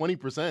 Not like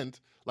 20%,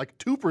 like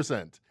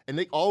 2%. And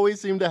they always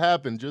seem to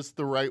happen just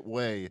the right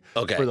way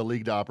Okay. for the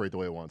league to operate the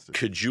way it wants to.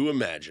 Could you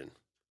imagine?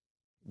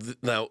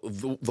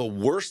 The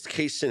worst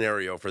case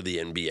scenario for the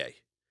NBA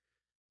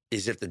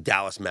is if the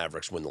Dallas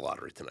Mavericks win the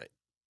lottery tonight.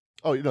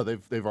 Oh, you know,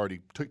 they've already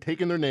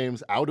taken their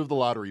names out of the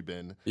lottery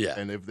bin. Yeah.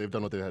 And they've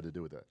done what they had to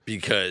do with that.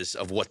 Because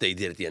of what they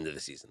did at the end of the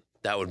season.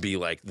 That would be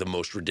like the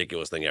most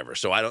ridiculous thing ever.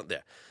 So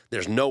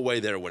there's no way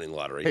they're winning the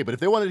lottery. Hey, but if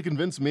they wanted to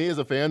convince me as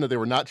a fan that they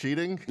were not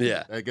cheating,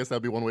 Yeah. I guess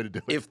that'd be one way to do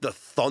it. If the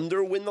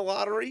Thunder win the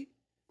lottery,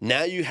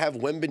 now you have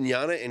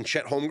Wembanyama and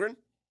Chet Holmgren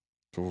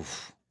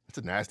Oof. It's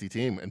a nasty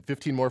team. And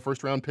 15 more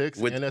first-round picks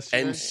with and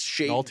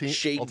SGA.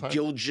 Shea all-time.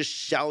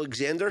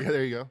 Gilgeous-Alexander. Yeah,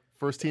 there you go.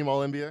 First team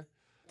All-NBA.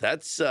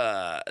 That's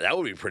that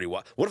would be pretty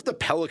wild. What if the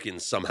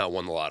Pelicans somehow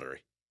won the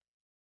lottery?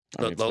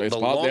 I mean, it's they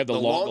have the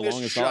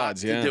longest shot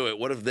odds, yeah. to do it.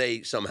 What if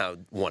they somehow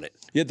won it?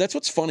 Yeah, that's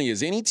what's funny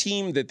is any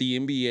team that the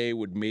NBA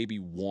would maybe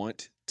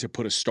want to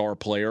put a star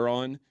player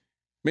on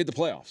made the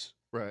playoffs.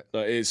 Right.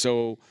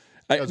 So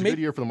It was a good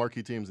year for the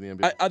marquee teams in the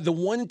NBA. the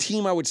one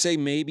team I would say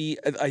maybe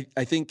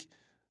I think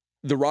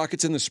the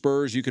Rockets and the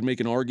Spurs you could make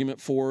an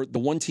argument for. The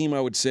one team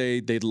I would say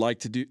they'd like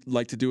to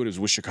do it is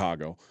with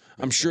Chicago.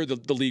 I'm sure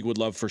the league would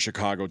love for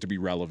Chicago to be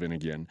relevant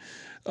again,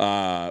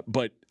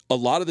 but a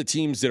lot of the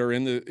teams that are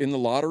in the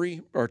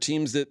lottery are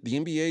teams that the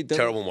NBA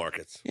doesn't. Terrible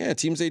markets. Yeah,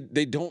 teams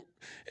they don't,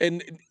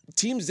 and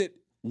teams that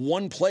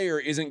one player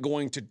isn't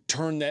going to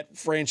turn that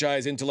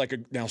franchise into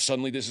now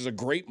suddenly this is a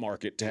great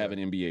market to have an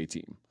NBA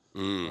team.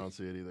 I don't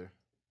see it either.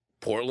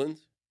 Portland,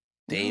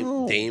 Dame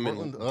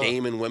Portland,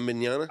 and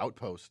Wembanyama.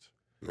 Outpost.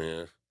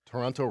 Yeah.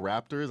 Toronto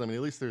Raptors. I mean,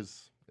 at least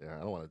there's. Yeah,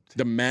 I don't want to.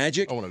 The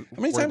Magic. I wanna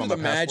How many worry times about are the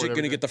my passport Magic going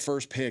every to day. get the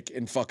first pick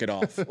and fuck it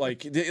off? Or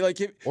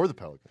the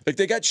Pelicans. Like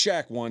they got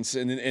Shaq once,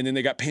 and then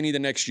they got Penny the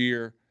next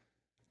year.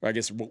 Or I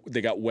guess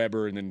they got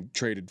Weber and then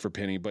traded for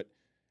Penny. But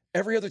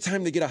every other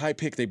time they get a high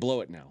pick, they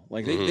blow it now.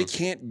 Like they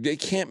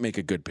can't make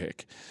a good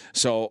pick.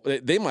 So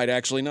they might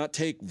actually not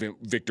take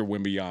Victor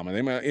Wembanyama.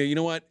 They might. You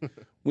know what?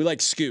 We like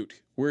Scoot.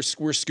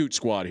 We're Scoot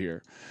squad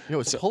here. You know,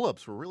 his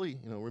pull-ups were really,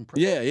 we're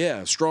impressive.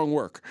 Yeah, strong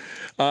work.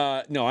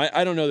 No,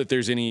 I don't know that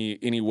there's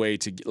any way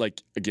to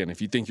again.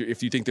 If you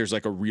think there's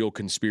like a real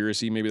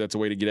conspiracy, maybe that's a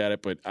way to get at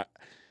it. But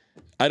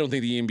I don't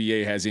think the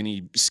NBA has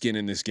any skin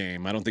in this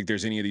game. I don't think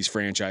there's any of these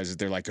franchises.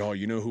 They're like, oh,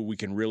 you know who we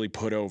can really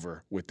put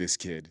over with this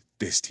kid,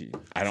 this team.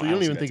 I don't. So you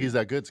don't even see think that he's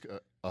that good,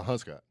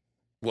 Scott?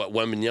 What,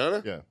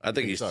 Wembanyama? Yeah, I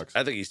think he sucks.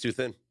 I think he's too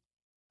thin.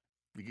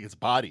 He gets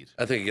bodied.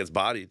 I think he gets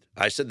bodied.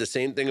 I said the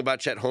same thing about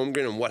Chet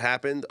Holmgren and what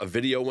happened. A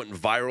video went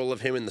viral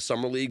of him in the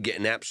summer league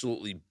getting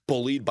absolutely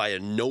bullied by a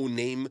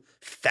no-name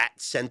fat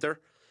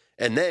center.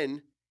 And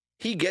then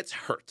he gets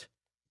hurt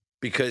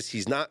because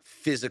he's not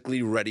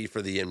physically ready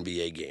for the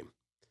NBA game.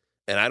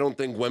 And I don't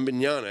think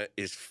Wembanyama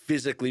is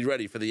physically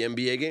ready for the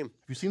NBA game.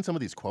 Have you seen some of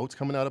these quotes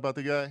coming out about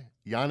the guy?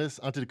 Giannis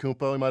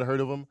Antetokounmpo, you might have heard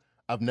of him.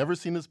 I've never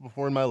seen this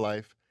before in my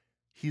life.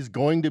 He's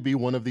going to be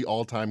one of the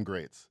all-time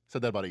greats.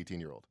 Said that about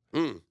 18-year-old.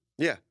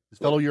 Yeah. His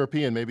fellow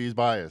European, maybe he's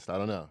biased. I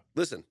don't know.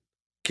 Listen,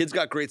 kid's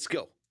got great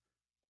skill.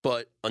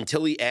 But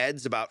until he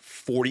adds about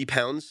 40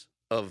 pounds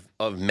of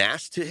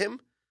mass to him,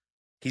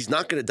 he's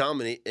not going to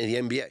dominate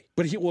in the NBA.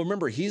 But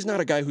remember, he's not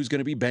a guy who's going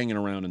to be banging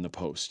around in the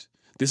post.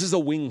 This is a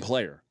wing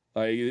player.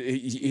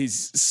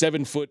 He's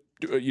 7 foot,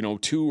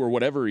 2 or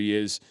whatever he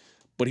is,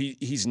 but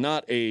he's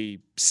not a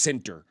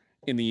center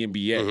in the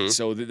NBA. Mm-hmm.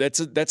 So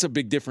that's a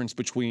big difference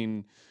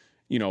between,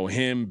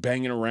 him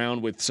banging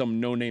around with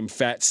some no-name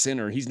fat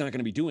center. He's not going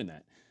to be doing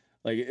that.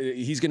 Like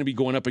he's going to be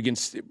going up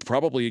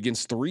probably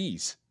against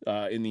threes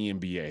in the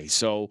NBA.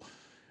 So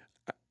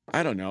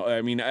I don't know.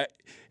 I mean,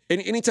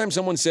 anytime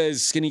someone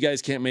says skinny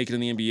guys can't make it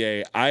in the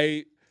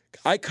NBA,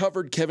 I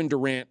covered Kevin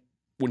Durant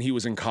when he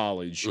was in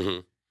college,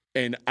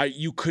 and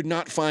you could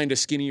not find a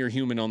skinnier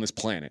human on this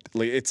planet.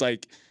 It's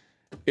like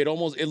it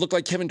looked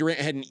like Kevin Durant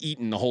hadn't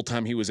eaten the whole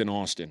time he was in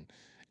Austin.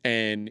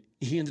 And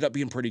he ended up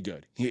being pretty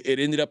good. It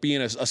ended up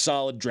being a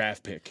solid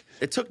draft pick.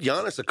 It took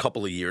Giannis a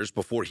couple of years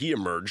before he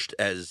emerged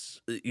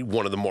as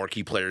one of the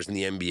marquee players in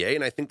the NBA,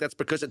 and I think that's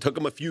because it took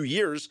him a few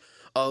years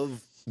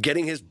of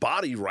getting his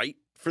body right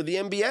for the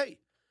NBA.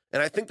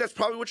 And I think that's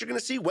probably what you're going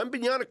to see.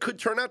 Wembanyama could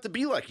turn out to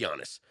be like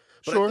Giannis.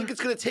 But Sure. I think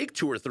it's going to take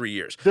 2 or 3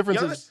 years.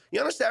 Difference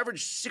Giannis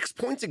averaged 6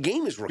 points a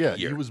game his rookie Yeah,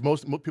 year. he was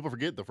people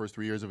forget the first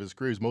 3 years of his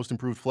career. He was most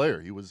improved player.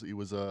 He was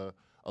a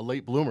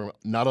late bloomer,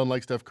 not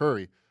unlike Steph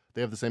Curry. They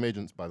have the same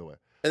agents, by the way.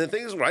 And the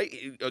thing is, right,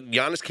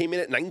 Giannis came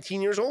in at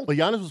 19 years old. But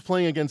Giannis was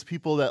playing against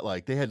people that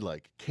they had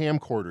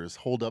camcorders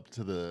hold up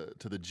to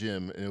the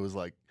gym, and it was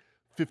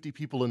 50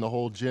 people in the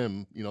whole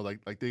gym.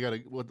 They got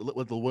to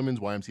let the women's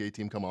YMCA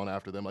team come on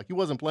after them. He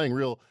wasn't playing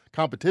real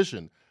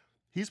competition.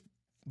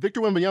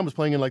 Victor Wembanyama's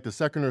playing in like the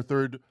second or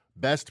third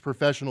best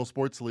professional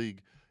sports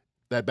league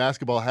that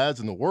basketball has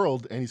in the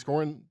world, and he's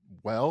scoring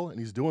well, and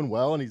he's doing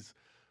well, and he's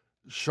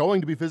showing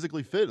to be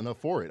physically fit enough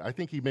for it. I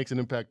think he makes an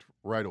impact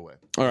right away.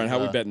 All right, how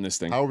are we betting this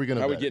thing? How are we going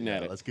to bet? How are we getting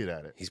at it? Let's get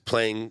at it. He's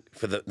playing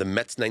for the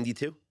Mets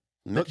 92?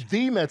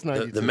 The Mets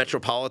 92. The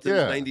Metropolitans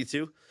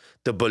 92?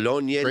 The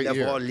Bologna Great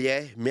year.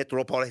 Cavalier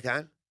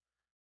Metropolitan?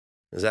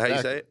 Is that how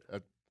you say it? I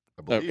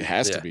believe. It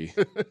has Yeah. to be.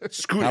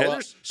 Scoot How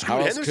Henderson, how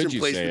else Henderson could you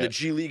plays say for the it?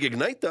 G League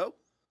Ignite, though.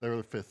 They're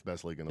the fifth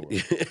best league in the world.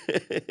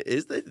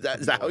 Is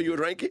that how you would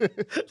rank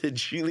it? The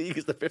G League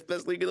is the fifth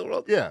best league in the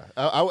world? Yeah,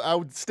 I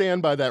would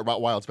stand by that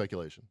wild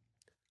speculation.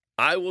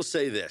 I will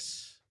say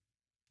this.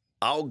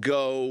 I'll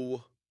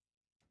go.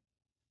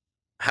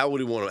 How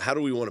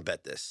do we want to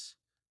bet this?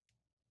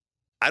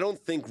 I don't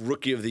think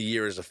Rookie of the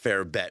Year is a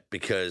fair bet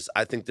because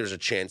I think there's a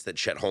chance that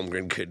Chet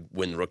Holmgren could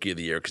win Rookie of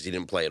the Year because he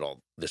didn't play at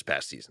all this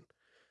past season.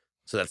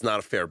 So that's not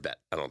a fair bet,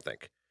 I don't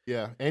think.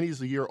 Yeah, and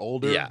he's a year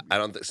older. Yeah, I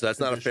don't think so. That's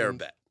not a fair Conditioned.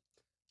 bet.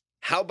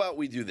 How about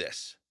we do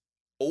this?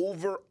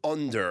 Over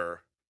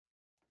under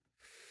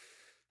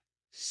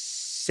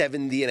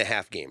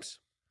 70.5 games.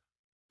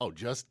 Oh,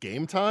 just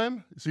game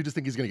time? So you just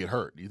think he's going to get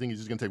hurt? You think he's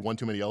just going to take one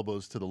too many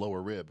elbows to the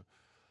lower rib?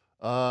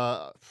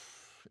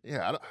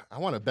 Yeah, I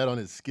want to bet on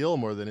his skill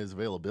more than his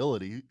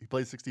availability. He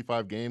plays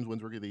 65 games,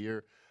 wins Rookie of the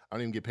Year. I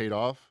don't even get paid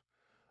off.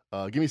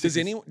 Give me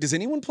 60. Does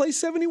anyone play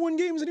 71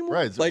 games anymore?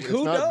 Right, Like it's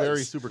who not does?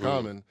 very super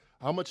common.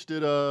 How much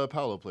did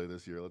Paolo play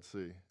this year? Let's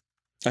see.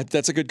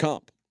 That's a good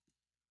comp.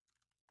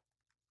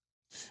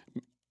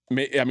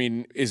 I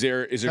mean, is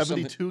there 72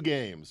 something?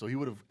 games, so he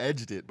would have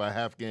edged it by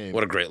half game.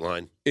 What a great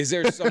line. Is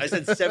there I something?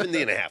 said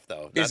 70.5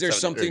 though. Is there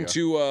 70. something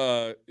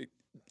to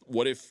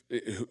what if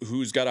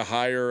who's got a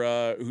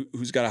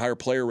higher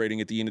player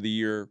rating at the end of the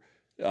year?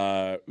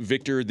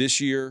 Victor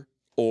this year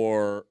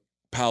or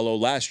Paolo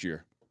last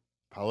year?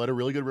 Paolo had a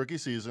really good rookie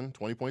season,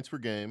 20 points per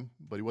game,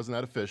 but he wasn't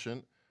that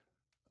efficient.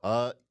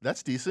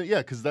 That's decent, yeah,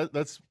 because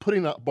that's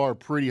putting that bar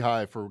pretty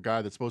high for a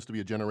guy that's supposed to be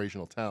a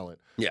generational talent.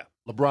 Yeah.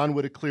 LeBron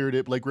would have cleared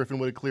it. Blake Griffin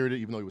would have cleared it,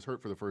 even though he was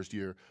hurt for the first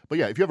year. But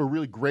yeah, if you have a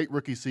really great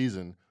rookie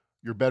season,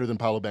 you're better than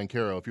Paolo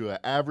Banchero. If you have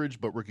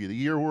average but Rookie of the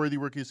Year worthy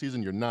rookie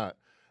season, you're not.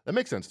 That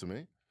makes sense to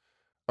me.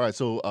 All right,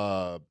 so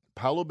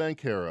Paolo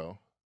Banchero,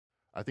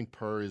 I think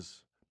per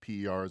his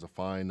PER is a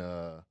fine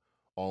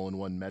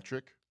all-in-one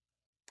metric.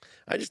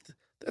 I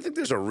think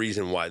there's a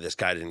reason why this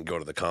guy didn't go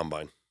to the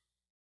combine.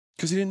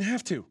 Because he didn't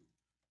have to.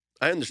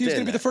 I He understand. was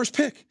going to be the first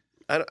pick.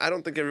 I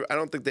don't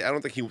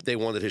think they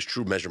wanted his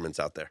true measurements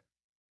out there.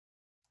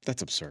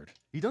 That's absurd.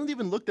 He doesn't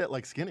even look that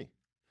skinny.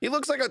 He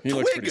looks like a He twig.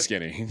 looks pretty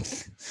skinny.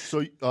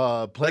 So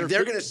player Like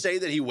they're going to say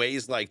that he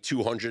weighs like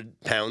 200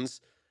 pounds,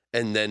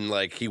 and then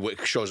like he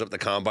shows up at the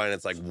combine and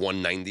it's like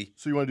 190.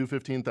 So you want to do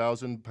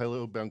 15,000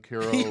 Paolo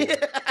Banchero?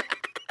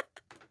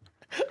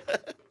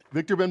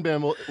 Victor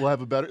Wembanyama will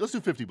have a better. Let's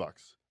do $50.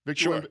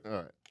 Victor Sure. All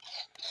right.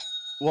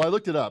 Well, I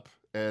looked it up,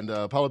 and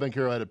Paolo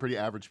Banchero had a pretty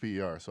average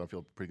PER, so I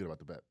feel pretty good about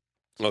the bet.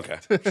 Okay,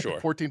 sure.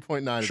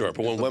 14.9. Sure,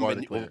 but when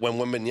Wembanyama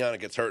Wembanyama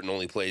gets hurt and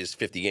only plays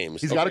 50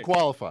 games, he's got to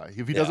qualify.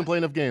 If he doesn't play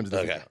enough games, it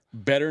doesn't Okay. count.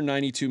 Better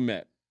 92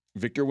 Met.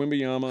 Victor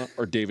Wembanyama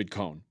or David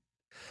Cohn?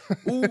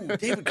 Ooh,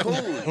 David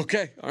Cohn,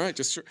 Okay, all right.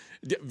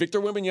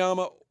 Victor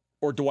Wembanyama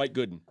or Dwight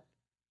Gooden?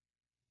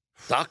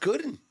 Doc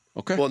Gooden.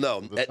 Okay. Well,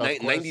 no, The at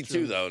tough 92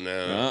 question. though.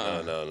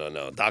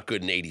 No. Doc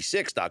Gooden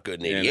 86, Doc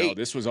Gooden yeah, 88. no,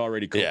 this was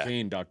already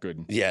cocaine, Doc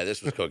Gooden. Yeah,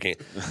 this was cocaine.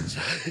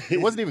 It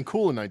wasn't even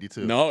cool in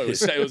 92. No, it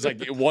was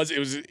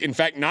in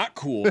fact not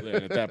cool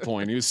then at that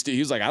point. He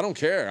was like, I don't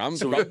care. I'm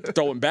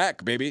throwing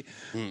back, baby.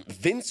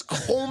 Vince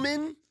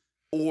Coleman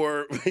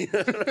or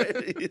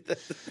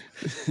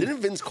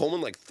didn't Vince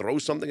Coleman like throw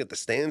something at the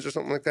stands or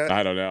something like that?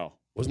 I don't know.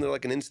 Wasn't there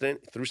like an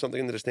incident? Threw something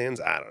into the stands?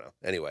 I don't know.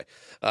 Anyway,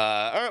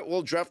 all right.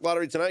 Well, draft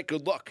lottery tonight.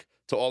 Good luck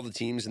to all the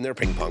teams and their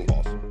ping pong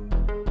balls.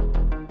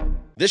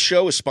 This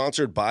show is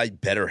sponsored by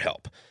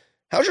BetterHelp.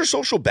 How's your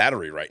social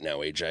battery right now,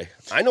 AJ?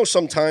 I know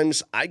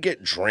sometimes I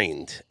get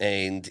drained,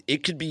 and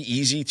it could be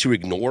easy to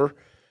ignore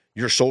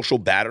your social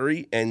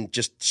battery and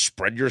just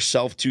spread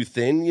yourself too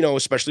thin,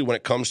 especially when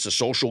it comes to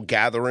social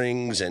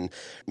gatherings and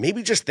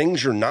maybe just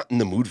things you're not in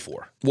the mood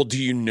for. Well, do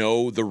you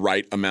know the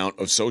right amount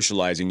of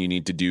socializing you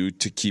need to do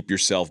to keep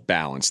yourself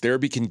balanced?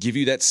 Therapy can give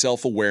you that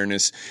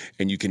self-awareness,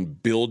 and you can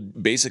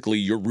build basically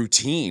your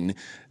routine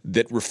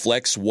that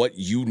reflects what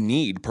you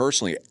need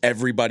personally.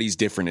 Everybody's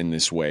different in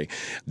this way.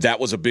 That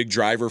was a big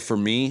driver for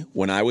me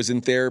when I was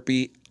in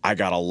therapy. I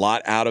got a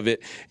lot out of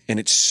it, and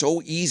it's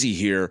so easy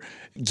here.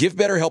 Give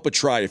BetterHelp a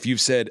try. If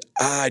you've said,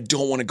 I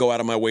don't want to go out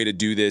of my way to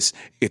do this,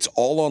 it's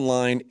all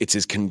online, it's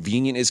as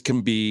convenient as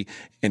can be,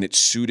 and it's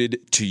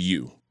suited to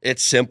you.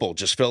 It's simple.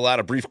 Just fill out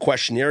a brief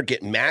questionnaire,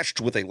 get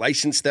matched with a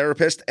licensed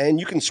therapist, and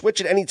you can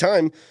switch at any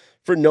time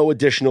for no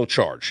additional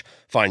charge.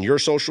 Find your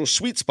social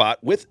sweet spot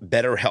with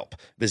BetterHelp.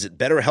 Visit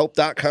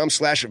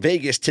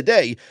BetterHelp.com/Vegas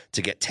today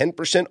to get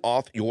 10%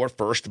 off your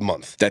first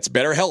month. That's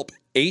BetterHelp,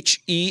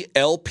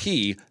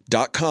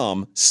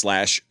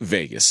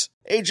 HELP.com/Vegas.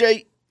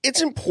 AJ,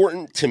 it's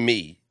important to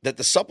me that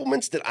the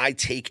supplements that I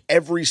take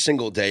every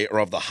single day are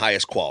of the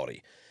highest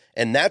quality.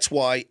 And that's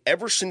why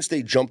ever since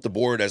they jumped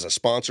aboard as a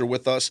sponsor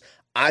with us,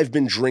 I've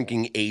been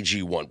drinking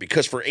AG1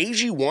 because for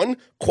AG1,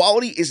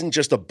 quality isn't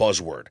just a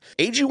buzzword.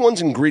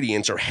 AG1's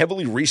ingredients are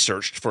heavily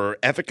researched for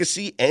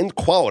efficacy and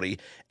quality,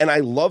 and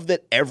I love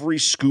that every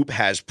scoop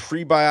has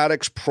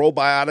prebiotics,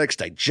 probiotics,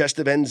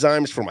 digestive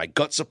enzymes for my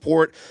gut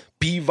support,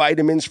 B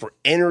vitamins for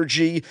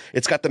energy.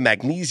 It's got the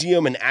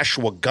magnesium and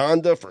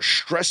ashwagandha for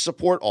stress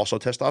support, also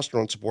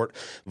testosterone support,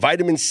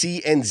 vitamin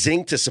C and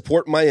zinc to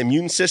support my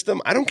immune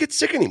system. I don't get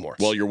sick anymore.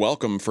 Well, you're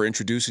welcome for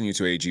introducing you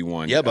to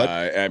AG1. Yeah, bud.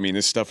 I mean,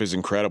 this stuff is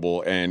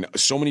incredible. And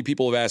so many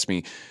people have asked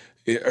me,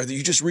 are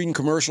you just reading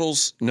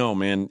commercials? No,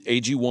 man.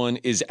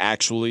 AG1 is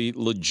actually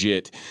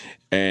legit.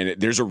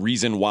 And there's a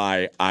reason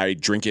why I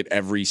drink it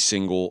every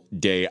single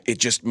day. It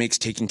just makes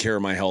taking care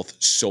of my health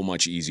so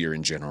much easier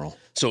in general.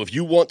 So if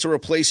you want to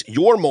replace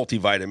your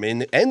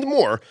multivitamin and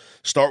more,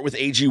 start with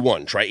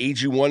AG1. Try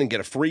AG1 and get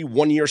a free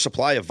 1-year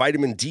supply of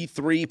vitamin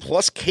D3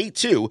 plus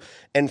K2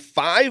 and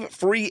 5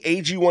 free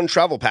AG1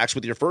 travel packs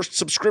with your first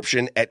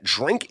subscription at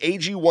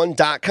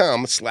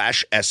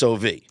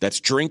drinkag1.com/SOV. That's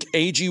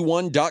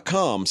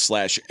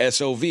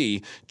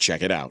drinkag1.com/SOV.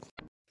 Check it out.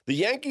 The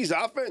Yankees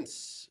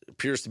offense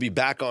appears to be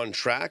back on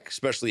track,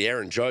 especially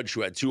Aaron Judge,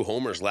 who had 2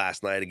 homers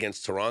last night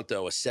against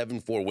Toronto, a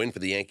 7-4 win for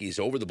the Yankees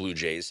over the Blue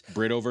Jays.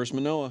 Brito versus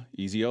Manoah,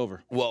 easy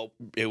over. Well,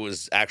 it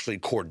was actually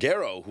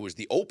Cordero who was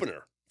the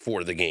opener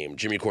for the game.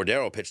 Jimmy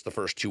Cordero pitched the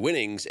first 2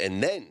 innings,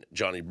 and then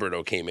Johnny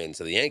Brito came in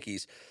to the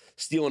Yankees,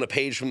 stealing a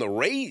page from the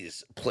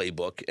Rays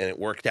playbook, and it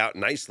worked out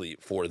nicely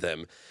for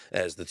them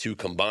as the two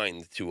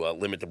combined to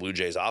limit the Blue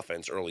Jays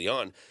offense early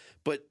on.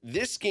 But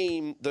this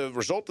game, the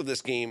result of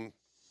this game,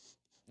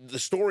 the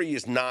story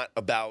is not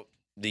about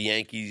the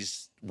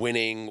Yankees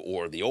winning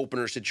or the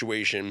opener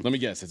situation. Let me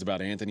guess. It's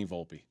about Anthony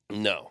Volpe.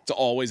 No. It's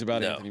always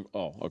about No. Anthony.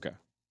 Oh, okay.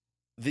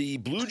 The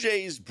Blue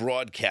Jays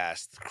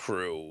broadcast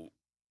crew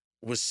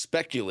was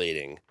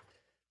speculating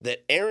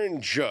that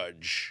Aaron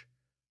Judge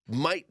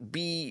might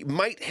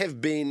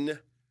have been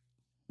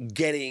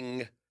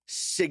getting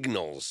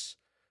signals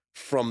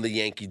from the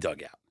Yankee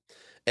dugout.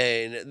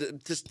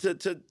 And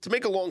to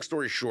make a long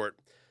story short,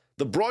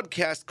 the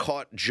broadcast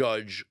caught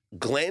Judge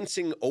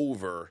glancing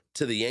over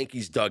to the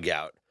Yankees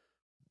dugout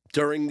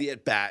during the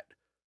at-bat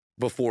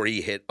before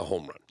he hit a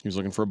home run. He was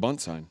looking for a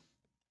bunt sign.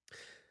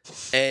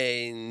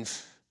 And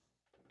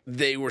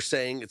they were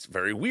saying it's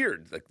very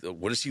weird. Like,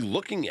 what is he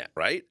looking at,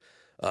 right?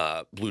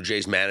 Blue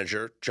Jays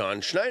manager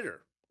John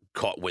Schneider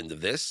caught wind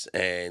of this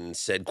and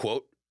said,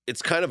 quote,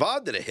 "It's kind of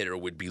odd that a hitter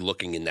would be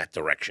looking in that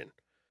direction."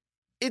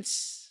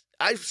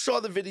 I saw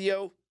the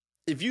video.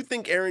 If you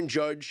think Aaron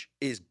Judge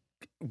is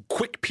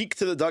quick peek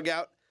to the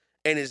dugout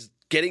and is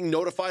getting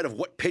notified of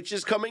what pitch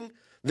is coming,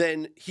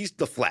 then he's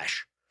the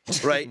Flash,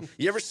 right?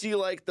 You ever see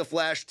like the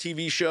Flash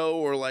TV show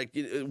or like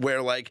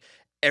where like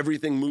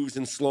everything moves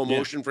in slow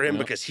motion for him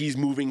because he's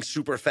moving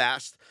super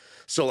fast?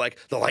 So like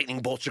the lightning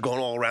bolts are going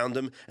all around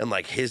him and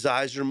like his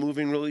eyes are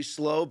moving really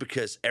slow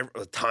because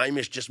the time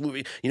is just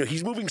moving. You know,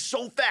 he's moving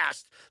so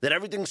fast that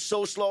everything's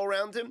so slow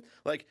around him.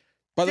 Like,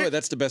 by the way,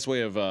 that's the best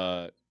way of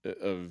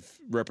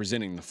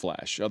representing the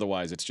Flash.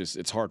 Otherwise,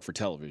 it's hard for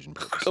television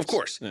purposes. Of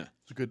course. Yeah.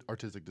 It's a good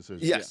artistic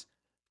decision. Yes.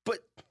 But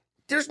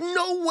there's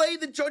no way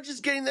the Judge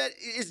is getting that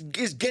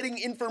is getting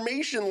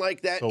information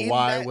like that. So in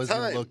why that was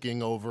time. he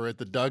looking over at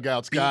the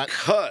dugout, Scott?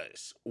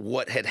 Because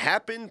what had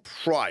happened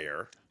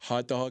prior,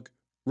 Hot dog,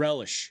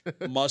 relish,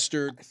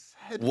 mustard.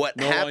 what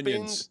No happened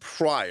onions.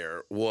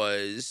 prior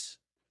was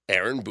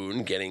Aaron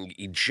Boone getting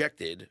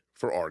ejected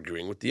for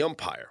arguing with the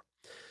umpire.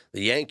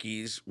 The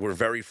Yankees were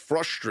very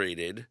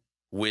frustrated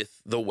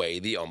with the way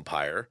the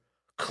umpire,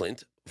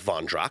 Clint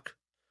Vondrock,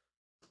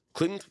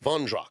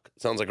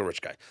 sounds like a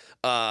rich guy,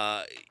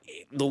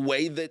 the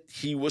way that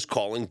he was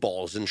calling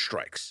balls and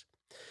strikes.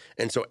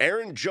 And so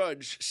Aaron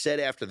Judge said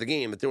after the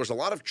game that there was a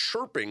lot of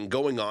chirping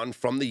going on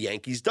from the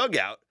Yankees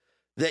dugout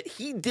that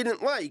he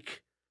didn't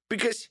like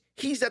because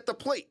he's at the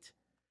plate.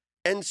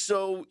 And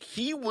so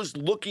he was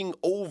looking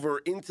over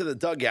into the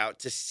dugout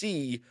to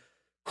see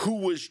who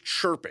was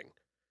chirping.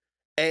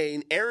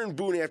 And Aaron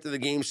Boone after the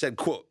game said,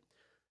 quote,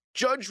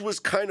 "Judge was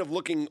kind of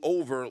looking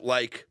over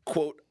like,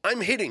 quote,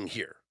 I'm hitting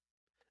here."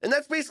 And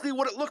that's basically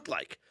what it looked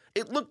like.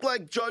 It looked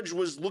like Judge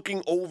was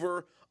looking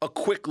over, a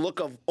quick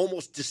look of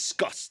almost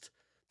disgust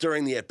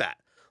during the at-bat.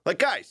 Like,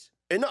 guys,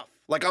 enough.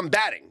 Like, I'm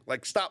batting.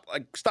 Like, stop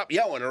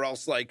yelling or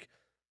else, like,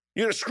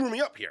 you're going to screw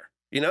me up here.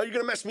 You know, you're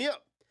going to mess me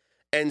up.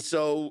 And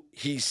so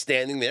he's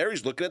standing there.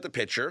 He's looking at the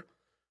pitcher.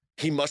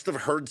 He must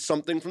have heard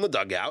something from the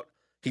dugout.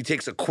 He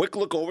takes a quick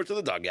look over to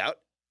the dugout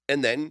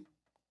and then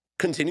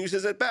continues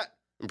his at-bat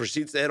and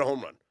proceeds to hit a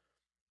home run.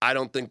 I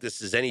don't think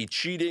this is any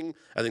cheating.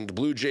 I think the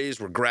Blue Jays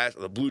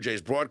the Blue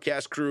Jays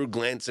broadcast crew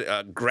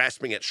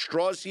grasping at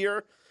straws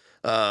here.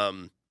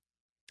 And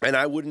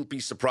I wouldn't be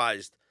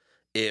surprised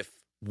if,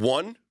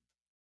 1,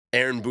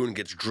 Aaron Boone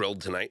gets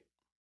drilled tonight.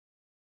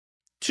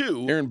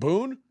 2, Aaron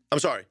Boone? I'm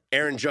sorry,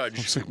 Aaron Judge.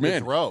 It's like, Good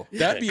man, throw.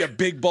 that'd be a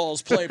big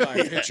balls play by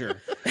a pitcher.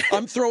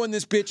 I'm throwing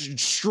this bitch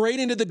straight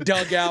into the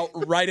dugout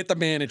right at the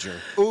manager.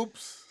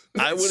 Oops.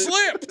 I wouldn't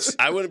Slipped.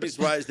 I wouldn't be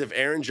surprised if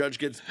Aaron Judge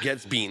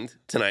gets beamed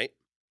tonight,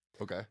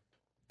 Okay.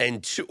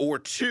 and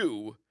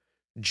two,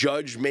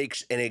 Judge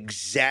makes an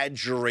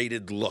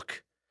exaggerated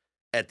look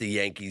at the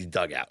Yankees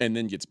dugout. And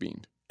then gets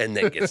beamed. And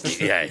then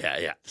gets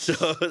yeah. So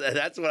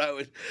that's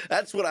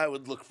what I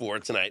would look for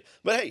tonight.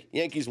 But hey,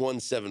 Yankees won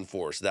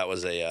 7-4, so that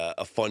was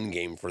a fun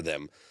game for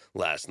them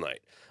last night.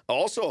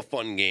 Also a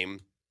fun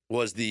game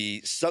was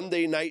the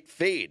Sunday night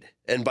fade,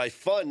 and by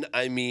fun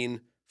I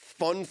mean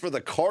fun for the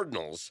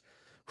Cardinals,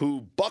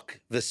 who buck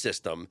the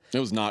system. It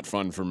was not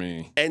fun for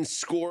me. And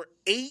score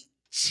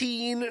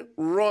 18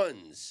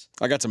 runs.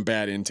 I got some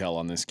bad intel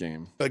on this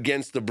game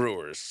Against the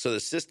Brewers, so the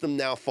system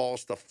now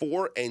falls to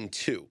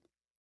 4-2.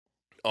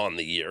 On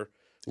the year.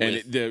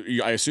 And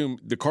I assume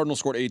the Cardinals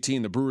scored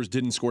 18. The Brewers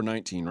didn't score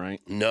 19,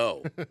 right?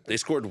 No, they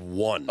scored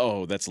 1.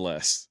 Oh, that's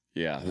less.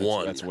 Yeah,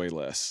 that's way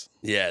less.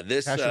 Yeah,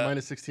 this Cash at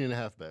minus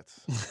 16.5 bets.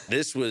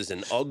 This was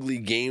an ugly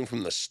game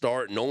from the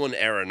start. Nolan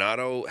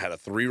Arenado had a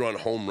 3-run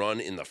home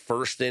run in the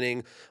first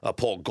inning.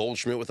 Paul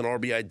Goldschmidt with an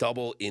RBI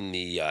double in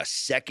the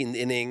second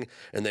inning.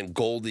 And then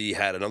Goldie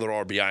had another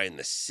RBI in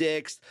the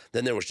sixth.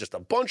 Then there was just a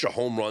bunch of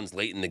home runs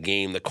late in the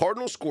game. The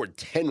Cardinals scored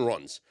 10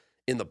 runs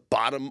in the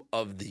bottom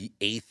of the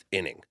 8th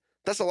inning.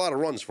 That's a lot of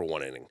runs for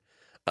one inning.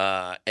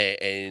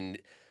 And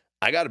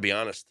I got to be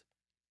honest,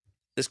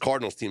 this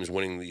Cardinals team is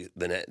winning the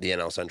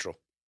NL Central.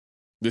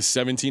 This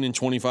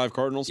 17-25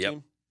 Cardinals Yep.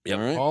 team? Yep.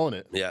 All right. Calling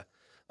it. Yeah.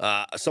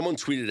 Someone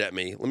tweeted at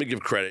me. Let me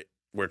give credit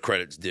where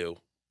credit's due.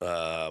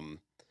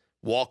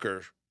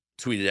 Walker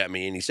tweeted at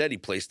me, and he said he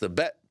placed a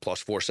bet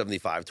plus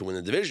 475 to win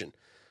the division.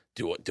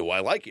 Do I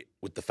like it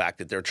with the fact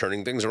that they're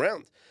turning things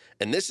around?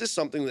 And this is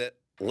something that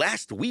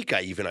last week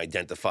I even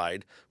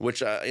identified,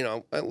 which,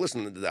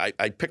 listen,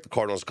 I picked the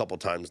Cardinals a couple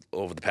of times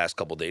over the past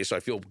couple of days, so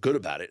I feel good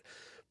about it.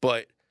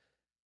 But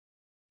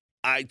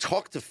I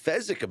talked to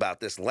Fezzik about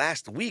this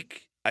last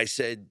week. I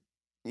said,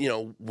 we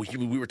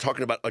were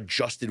talking about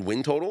adjusted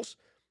win totals,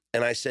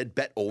 and I said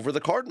bet over the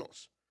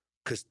Cardinals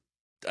because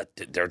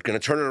they're going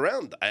to turn it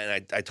around.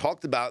 And I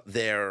talked about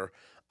their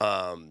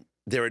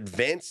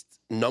advanced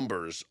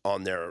numbers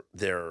on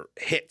their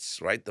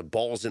hits, right? The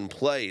balls in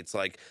play. It's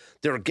like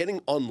they're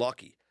getting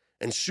unlucky.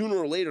 And sooner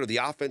or later, the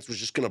offense was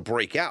just going to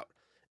break out.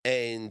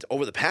 And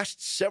over the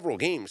past several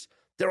games,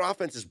 their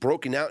offense is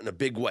broken out in a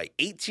big way.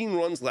 18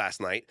 runs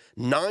last night,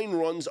 9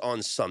 runs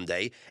on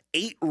Sunday,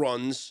 8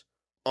 runs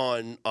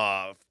on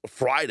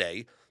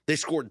Friday. They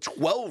scored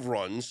 12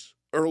 runs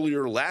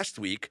earlier last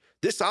week.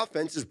 This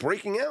offense is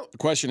breaking out. The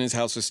question is,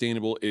 how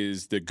sustainable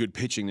is the good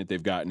pitching that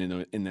they've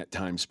gotten in that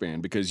time span?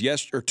 Because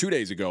 2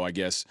 days ago, I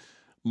guess,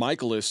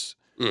 Michaelis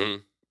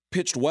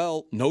pitched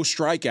well, no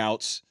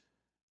strikeouts,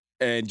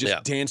 and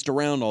just danced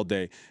around all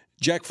day.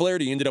 Jack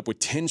Flaherty ended up with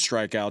 10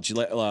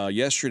 strikeouts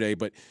yesterday,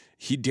 but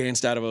he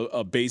danced out of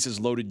a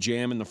bases-loaded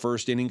jam in the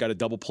first inning, got a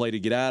double play to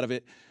get out of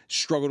it,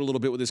 struggled a little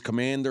bit with his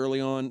command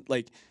early on.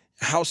 Like,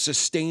 how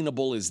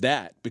sustainable is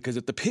that? Because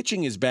if the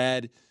pitching is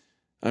bad,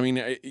 I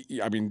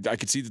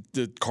could see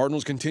the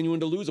Cardinals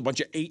continuing to lose a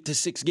bunch of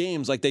 8-6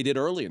 games like they did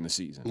early in the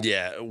season.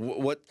 Yeah,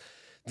 what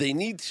they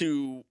need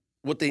to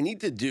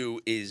do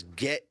is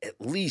get at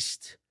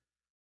least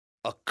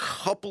a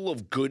couple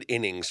of good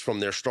innings from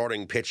their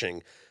starting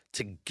pitching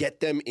to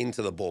get them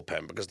into the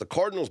bullpen, because the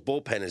Cardinals'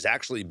 bullpen has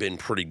actually been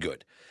pretty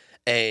good,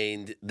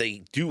 and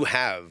they do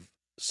have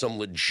some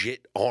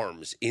legit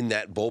arms in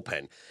that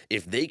bullpen.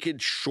 If they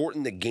could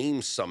shorten the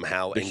game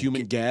somehow, the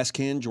human gas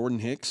can, Jordan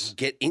Hicks,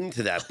 get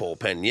into that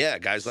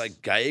bullpen, guys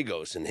like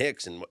Gallegos and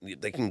Hicks, and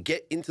they can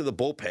get into the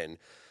bullpen,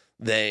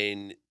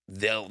 then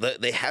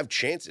they have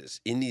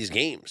chances in these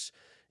games.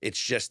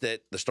 It's just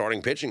that the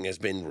starting pitching has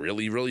been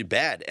really, really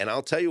bad. And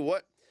I'll tell you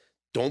what,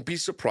 don't be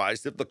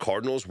surprised if the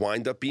Cardinals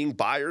wind up being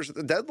buyers at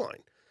the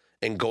deadline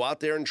and go out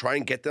there and try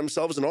and get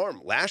themselves an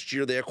arm. Last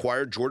year, they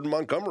acquired Jordan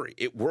Montgomery.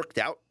 It worked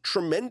out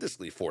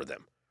tremendously for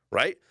them,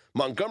 right?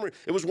 Montgomery,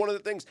 it was one of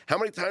the things. How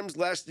many times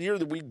last year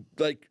did we,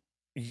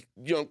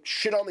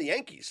 shit on the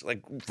Yankees?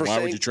 Why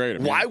would you trade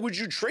him? Why would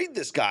you trade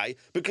this guy?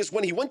 Because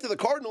when he went to the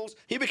Cardinals,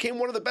 he became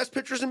one of the best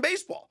pitchers in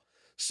baseball.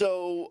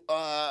 So,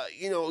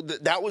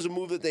 that was a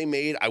move that they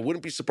made. I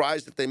wouldn't be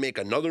surprised if they make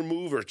another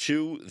move or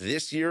two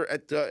this year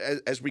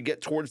as we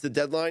get towards the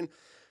deadline.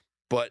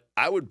 But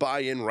I would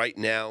buy in right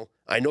now.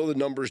 I know the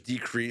numbers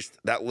decreased.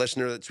 That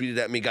listener that tweeted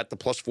at me got the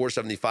plus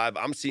 475.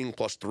 I'm seeing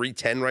plus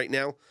 310 right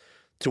now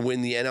to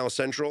win the NL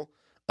Central.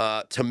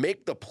 To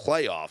make the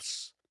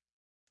playoffs,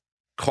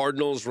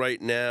 Cardinals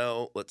right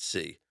now, let's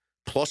see,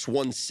 plus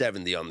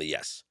 170 on the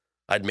yes.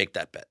 I'd make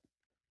that bet.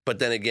 But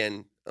then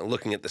again,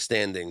 looking at the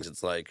standings,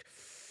 it's like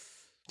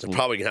they're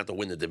probably going to have to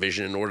win the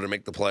division in order to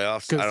make the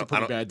playoffs. Because it's a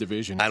pretty bad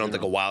division. I don't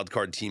think a wild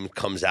card team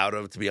comes out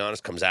of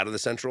the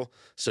Central.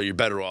 So you're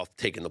better off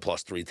taking the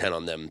plus 310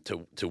 on them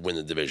to win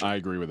the division. I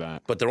agree with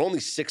that. But they're only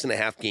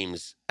 6.5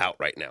 games out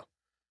right now.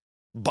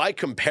 By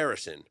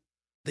comparison,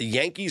 the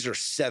Yankees are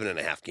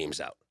 7.5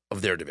 games out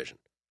of their division.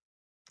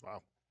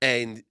 Wow.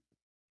 And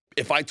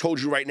if I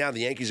told you right now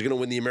the Yankees are going to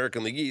win the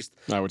American League East,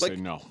 I would say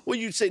no. Well,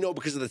 you'd say no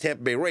because of the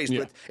Tampa Bay Rays,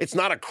 but it's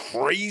not a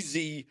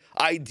crazy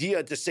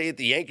idea to say that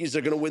the Yankees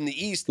are going to win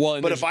the East.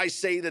 Well, but if I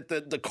say that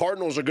the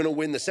Cardinals are going to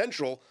win the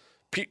Central,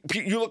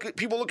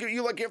 people look at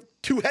you like you have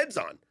two heads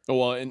on.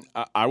 Well, and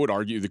I would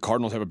argue the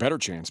Cardinals have a better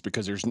chance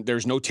because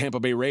there's no Tampa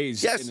Bay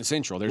Rays in the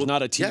Central. There's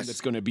not a team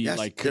that's going to be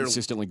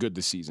consistently good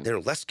this season. There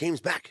are less games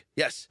back.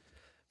 Yes.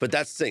 But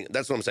that's the thing.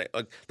 That's what I'm saying.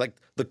 Like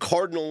the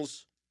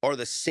Cardinals are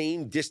the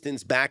same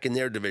distance back in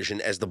their division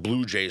as the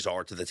Blue Jays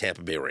are to the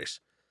Tampa Bay Rays.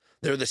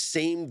 They're the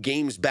same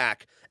games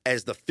back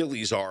as the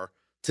Phillies are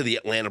to the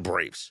Atlanta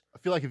Braves. I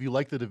feel like if you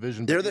like the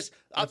division, that's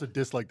a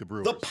dislike the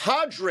Brewers. The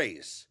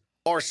Padres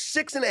are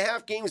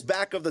 6.5 games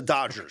back of the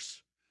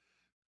Dodgers.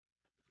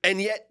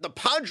 And yet the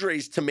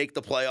Padres to make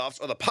the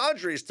playoffs or the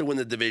Padres to win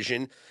the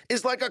division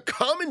is like a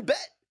common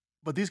bet.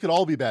 But these could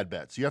all be bad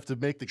bets. You have to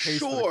make the case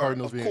for the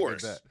Cardinals being a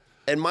good bet.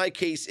 And my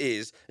case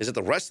is that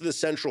the rest of the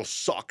Central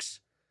sucks.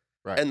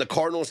 Right. And the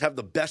Cardinals have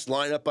the best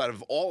lineup out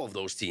of all of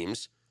those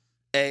teams.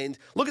 And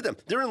look at them.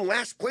 They're in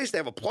last place. They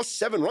have a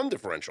 +7 run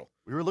differential.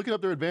 We were looking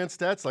up their advanced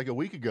stats like a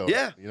week ago.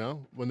 Yeah.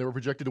 When they were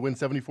projected to win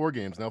 74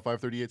 games. Now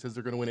 538 says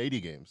they're going to win 80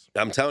 games.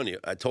 I'm telling you.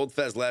 I told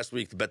Fez last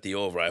week to bet the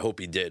over. I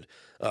hope he did.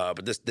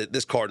 But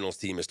this Cardinals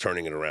team is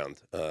turning it around.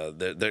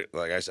 They're,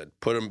 like I said,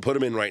 put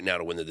them in right now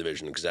to win the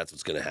division because that's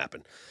what's going to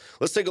happen.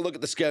 Let's take a look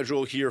at the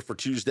schedule here for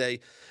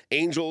Tuesday.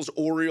 Angels,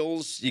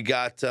 Orioles. You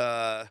got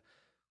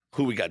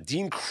who we got?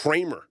 Dean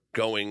Kramer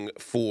going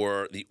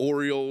for the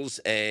Orioles,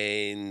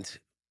 and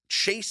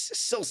Chase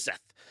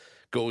Silseth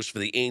goes for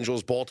the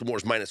Angels.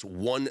 Baltimore's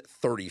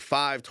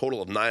 -135,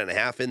 total of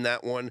 9.5 in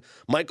that one.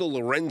 Michael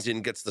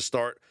Lorenzen gets the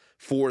start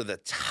for the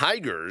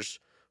Tigers,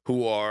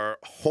 who are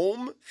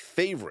home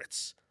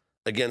favorites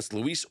against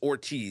Luis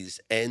Ortiz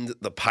and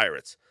the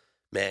Pirates.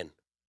 Man,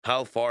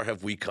 how far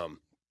have we come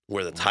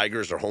where the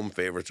Tigers are home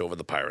favorites over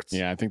the Pirates?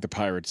 Yeah, I think the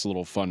Pirates'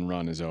 little fun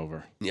run is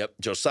over. Yep.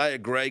 Josiah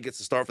Gray gets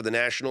the start for the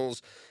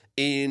Nationals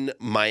in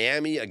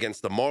Miami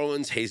against the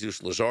Marlins.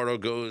 Jesus Luzardo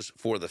goes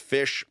for the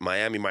Fish.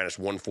 Miami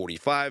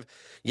 -145.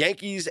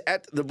 Yankees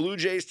at the Blue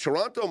Jays.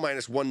 Toronto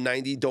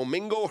 -190.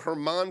 Domingo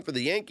Germán for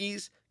the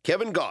Yankees.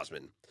 Kevin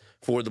Gausman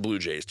for the Blue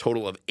Jays.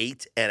 Total of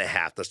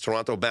 8.5. Does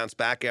Toronto bounce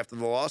back after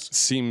the loss?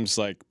 Seems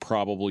like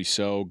probably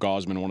so.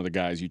 Gausman, one of the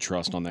guys you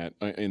trust on that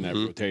in that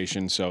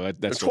rotation. So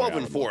that's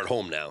 12-4 at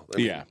home now. I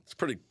mean, yeah, it's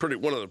pretty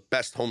one of the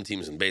best home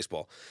teams in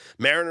baseball.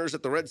 Mariners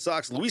at the Red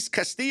Sox. Luis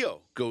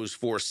Castillo goes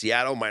for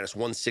Seattle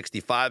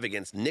 -165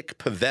 against Nick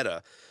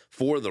Pivetta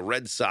for the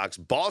Red Sox.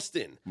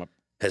 Boston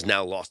has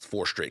now lost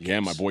 4 straight games. Yeah,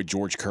 my boy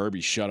George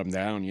Kirby shut him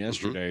down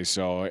yesterday.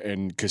 So,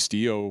 and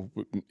Castillo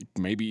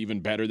maybe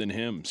even better than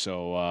him.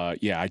 So,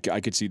 I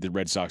could see the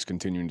Red Sox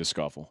continuing to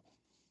scuffle.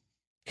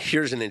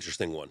 Here's an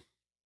interesting one.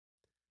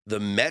 The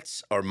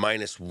Mets are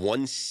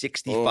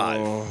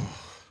 -165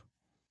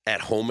 at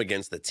home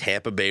against the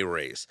Tampa Bay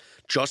Rays.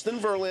 Justin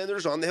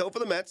Verlander's on the hill for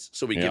the Mets,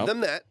 so we give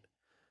them that.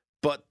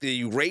 But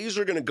the Rays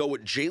are going to go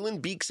with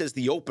Jalen Beeks as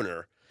the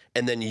opener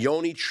and then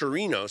Yoni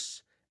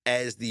Chirinos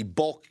as the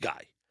bulk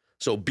guy.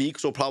 So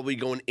Beeks will probably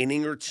go an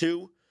inning or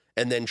two,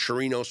 and then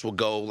Chirinos will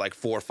go like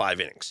 4 or 5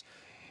 innings.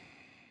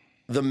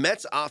 The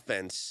Mets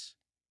offense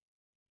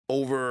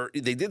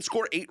they did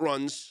score 8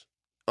 runs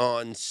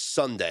on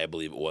Sunday, I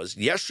believe it was.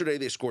 Yesterday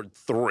they scored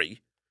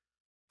 3.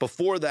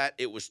 Before that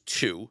it was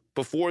 2.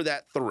 Before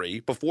that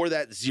 3. Before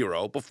that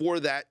 0. Before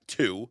that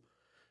 2.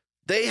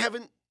 They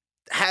haven't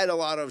had a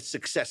lot of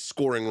success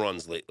scoring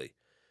runs lately.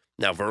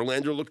 Now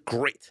Verlander looked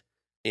great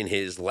in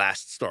his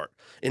last start.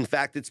 In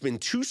fact, it's been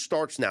 2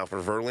 starts now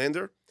for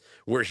Verlander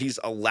where he's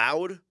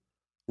allowed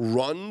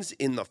runs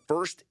in the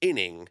first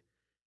inning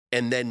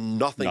and then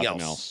nothing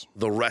else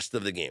the rest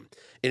of the game.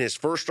 In his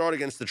first start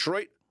against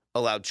Detroit,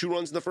 allowed 2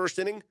 runs in the first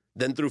inning,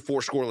 then threw 4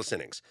 scoreless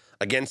innings.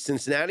 Against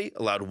Cincinnati,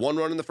 allowed 1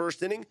 run in the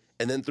first inning,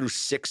 and then threw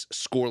 6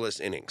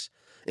 scoreless innings.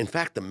 In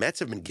fact, the Mets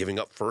have been giving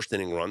up first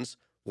inning runs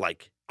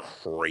like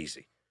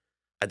crazy.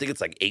 I think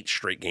it's like 8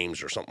 straight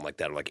games or something like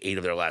that, or like 8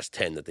 of their last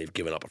 10 that they've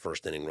given up a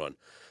first inning run.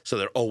 So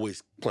they're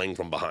always playing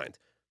from behind.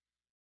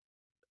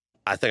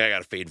 I think I got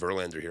to fade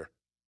Verlander here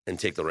and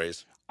take the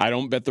Rays. I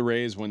don't bet the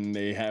Rays when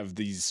they have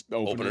these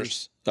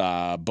openers.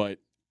 But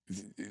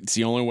it's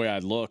the only way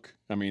I'd look.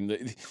 I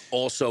mean,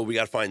 also, we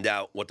got to find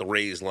out what the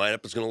Rays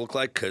lineup is going to look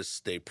like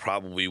because they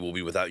probably will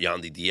be without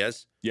Yandy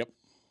Diaz. Yep.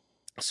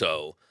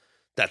 So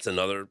that's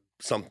another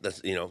something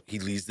that's, he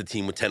leads the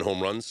team with 10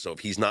 home runs. So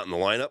if he's not in the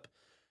lineup,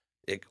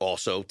 it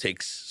also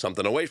takes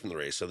something away from the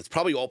Rays. So it's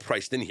probably all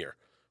priced in here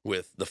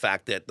with the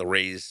fact that the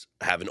Rays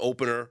have an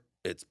opener.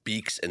 It's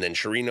Beeks and then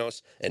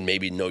Chirinos and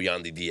maybe no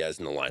Yandy Diaz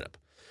in the lineup.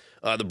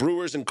 The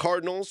Brewers and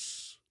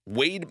Cardinals,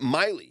 Wade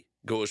Miley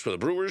goes for the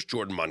Brewers.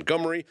 Jordan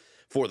Montgomery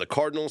for the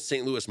Cardinals.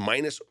 St. Louis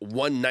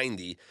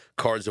 -190.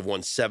 Cards have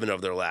won 7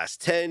 of their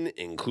last 10,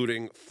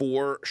 including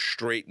 4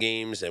 straight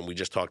games. And we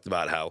just talked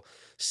about how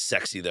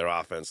sexy their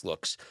offense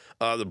looks.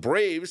 The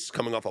Braves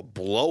coming off a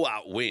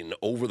blowout win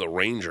over the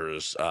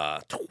Rangers,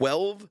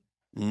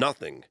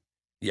 12-0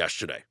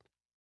 yesterday.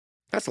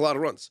 That's a lot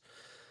of runs.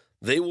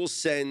 They will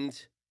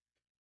send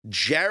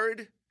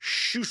Jared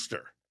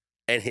Schuster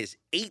and his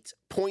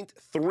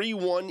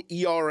 8.31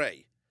 ERA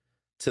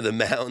to the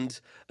mound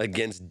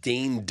against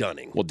Dane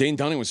Dunning. Well, Dane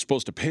Dunning was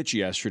supposed to pitch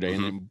yesterday,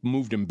 and they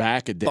moved him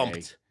back a day.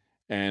 Bumped.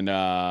 And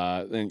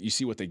then you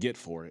see what they get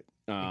for it.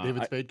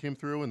 David Spade came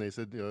through and they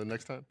said,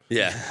 next time.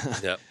 Yeah.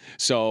 Yeah.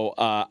 So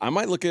I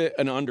might look at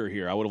an under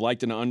here. I would have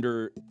liked an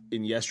under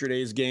in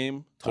yesterday's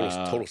game.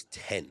 Total's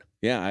 10.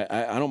 Yeah,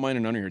 I don't mind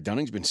an under here.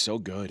 Dunning's been so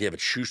good. Yeah, but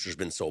Schuster's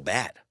been so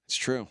bad. It's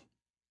true.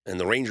 And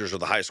the Rangers are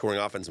the highest scoring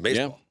offense in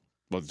baseball. Yeah.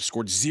 Well, they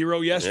scored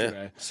 0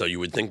 yesterday. Yeah. So you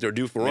would think they're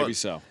due for a run. Maybe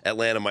so.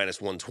 Atlanta minus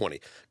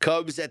 120.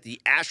 Cubs at the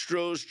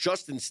Astros.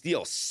 Justin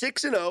Steele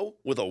 6-0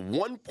 with a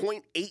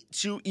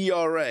 1.82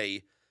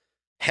 ERA.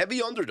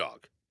 Heavy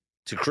underdog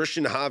to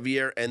Christian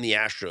Javier and the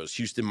Astros.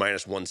 Houston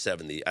minus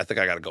 170. I think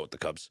I got to go with the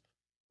Cubs.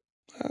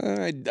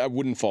 I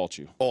wouldn't fault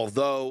you.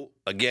 Although,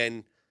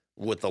 again,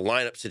 with the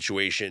lineup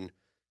situation,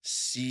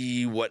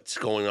 see what's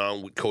going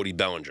on with Cody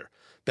Bellinger.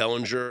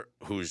 Bellinger,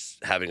 who's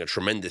having a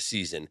tremendous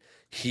season,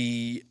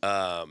 he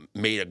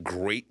made a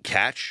great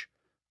catch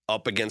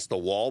up against the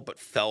wall, but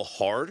fell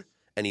hard,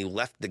 and he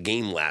left the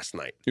game last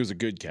night. It was a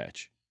good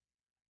catch.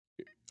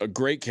 A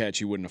great catch,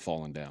 he wouldn't have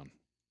fallen down.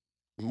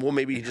 Well,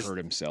 maybe he just hurt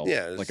himself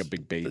like a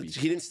big baby.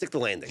 He didn't stick the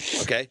landing,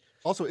 okay?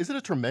 Also, is it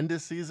a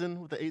tremendous season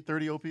with the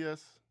 830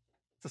 OPS?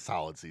 It's a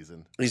solid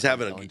season. He's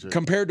having Bellinger.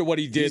 Compared to what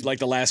he did like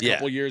the last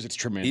couple years, it's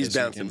tremendous. He's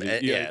bouncing.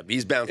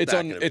 He's bouncing.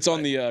 It's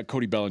on the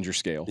Cody Bellinger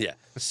scale. Yeah.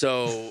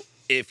 So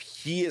if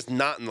he is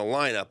not in the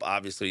lineup,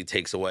 obviously he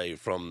takes away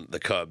from the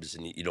Cubs,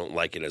 and you don't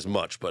like it as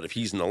much. But if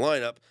he's in the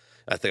lineup,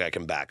 I think I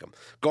can back him.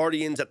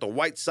 Guardians at the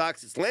White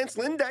Sox. It's Lance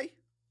Lynn Day.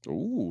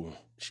 Ooh.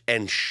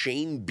 And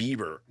Shane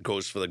Bieber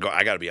goes for the guard.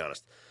 I got to be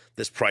honest.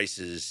 This price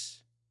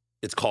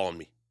it's calling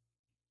me.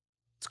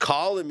 It's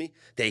calling me.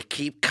 They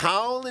keep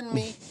calling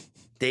me.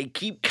 They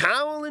keep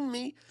calling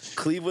me.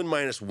 Cleveland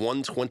minus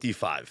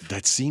 125.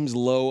 That seems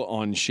low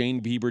on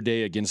Shane Bieber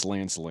Day against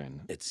Lance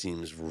Lynn. It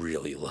seems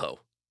really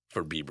low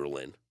for Bieber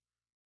Lynn.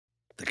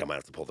 I think I might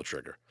have to pull the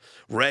trigger.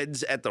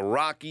 Reds at the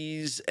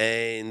Rockies,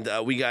 and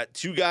we got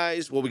two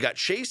guys. Well, we got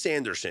Chase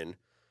Anderson,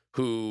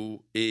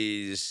 who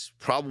is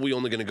probably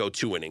only going to go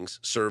 2 innings,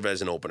 serve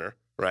as an opener,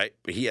 right?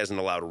 But he hasn't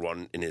allowed a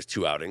run in his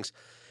 2 outings.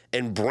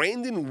 And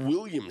Brandon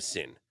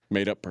Williamson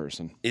Made up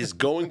person. is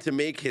going to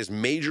make his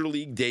major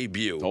league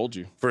debut Told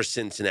you. for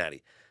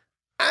Cincinnati.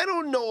 I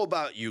don't know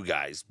about you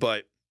guys,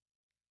 but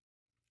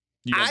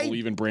You don't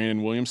believe in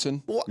Brandon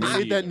Williamson? Well, You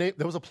made that name.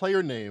 That was a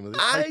player name. They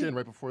typed in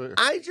right before.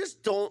 I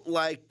just don't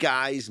like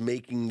guys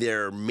making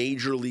their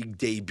major league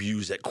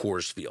debuts at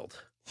Coors Field.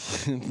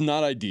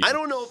 Not ideal. I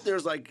don't know if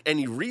there's like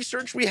any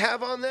research we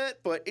have on that,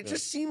 but it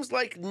just seems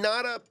like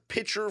not a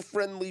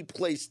pitcher-friendly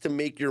place to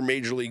make your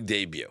major league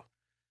debut.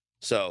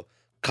 So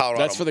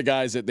Colorado. That's for the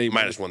guys that they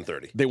minus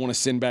 130. They want to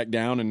send back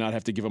down and not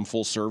have to give them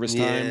full service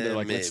time. Yeah, They're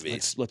like, maybe.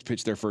 let's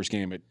pitch their first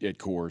game at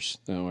Coors.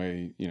 That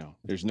way,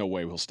 there's no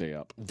way we'll stay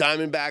up.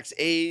 Diamondbacks,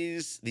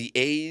 A's, the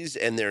A's,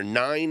 and their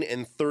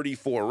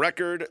 9-34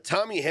 record.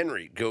 Tommy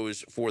Henry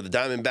goes for the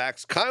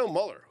Diamondbacks. Kyle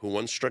Muller, who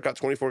once struck out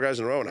 24 guys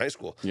in a row in high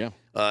school. Yeah.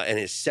 And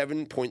his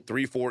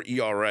 7.34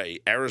 ERA.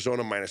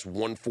 Arizona minus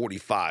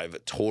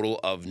 145,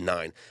 total of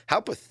 9. How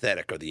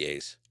pathetic are the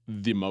A's?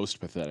 The most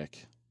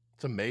pathetic.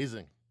 It's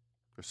amazing.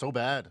 They're so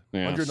bad.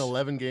 Yeah.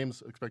 111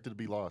 games expected to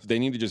be lost. They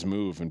need to just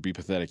move and be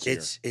pathetic here.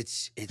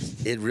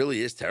 It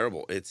really is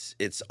terrible.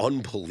 It's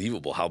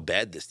unbelievable how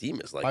bad this team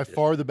is. Like By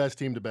far the best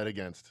team to bet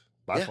against.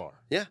 By far.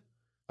 Yeah.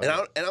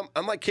 And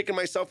I'm like kicking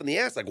myself in the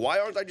ass. Like, why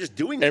aren't I just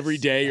doing this? Every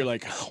day you're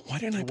like, oh, why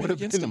didn't I bet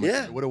against them?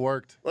 Yeah. It would have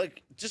worked.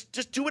 Like,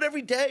 just do it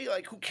every day.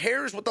 Like, who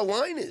cares what the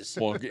line is?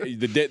 Well,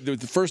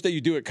 the first day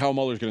you do it, Kyle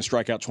Muller's going to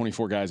strike out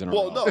 24 guys in a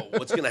row. Well, no.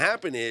 What's going to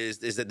happen is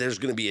that there's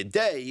going to be a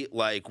day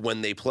like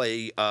when they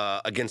play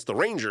against the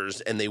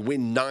Rangers and they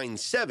win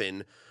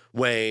 9-7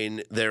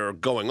 when they're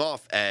going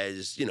off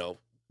as,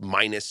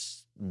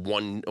 minus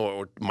 1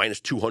 or minus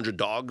 200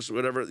 dogs,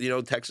 whatever,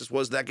 Texas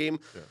was that game.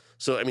 Yeah.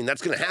 So, I mean,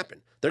 that's going to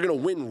happen. They're going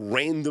to win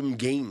random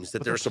games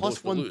that they're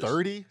supposed to lose. Plus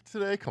 130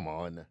 today? Come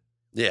on.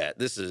 Yeah,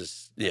 this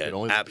is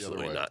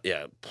absolutely not.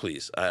 Yeah,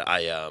 please.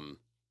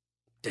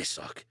 They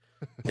suck.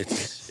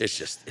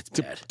 It's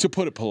bad. To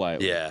put it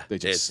politely. Yeah, they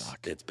just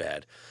suck. It's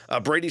bad.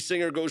 Brady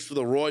Singer goes for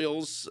the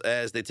Royals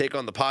as they take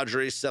on the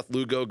Padres. Seth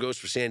Lugo goes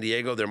for San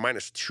Diego. They're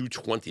minus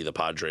 220, the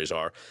Padres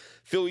are.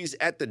 Phillies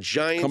at the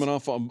Giants. Coming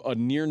off a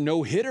near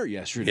no-hitter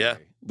yesterday. Yeah.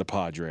 The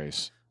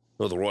Padres.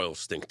 Well, the Royals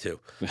stink too.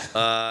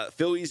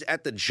 Phillies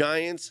at the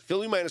Giants.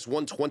 Philly minus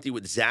 120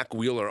 with Zach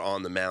Wheeler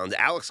on the mound.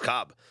 Alex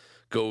Cobb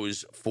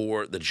goes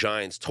for the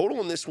Giants. Total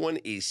in this one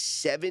is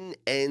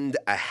 7.5.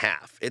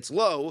 It's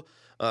low.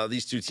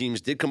 These two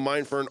teams did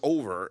combine for an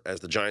over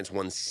as the Giants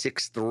won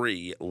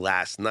 6-3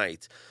 last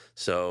night.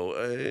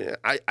 So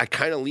I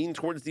kind of lean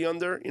towards the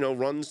under.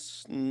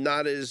 Runs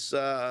not as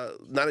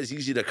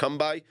easy to come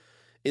by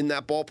in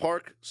that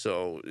ballpark.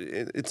 So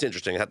it's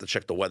interesting. I have to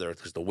check the weather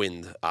because the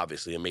wind,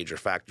 obviously, a major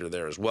factor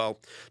there as well.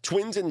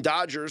 Twins and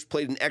Dodgers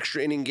played an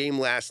extra inning game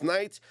last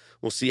night.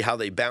 We'll see how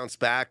they bounce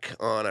back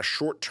on a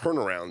short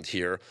turnaround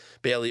here.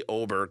 Bailey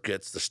Ober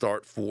gets the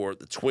start for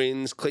the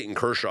Twins. Clayton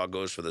Kershaw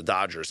goes for the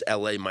Dodgers.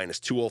 LA minus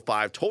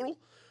 205, total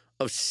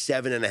of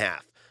 7.5.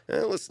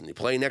 Listen, you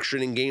play an extra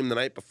inning game the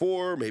night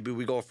before. Maybe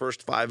we go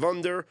first 5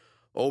 under.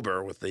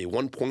 Ober with a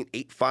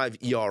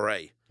 1.85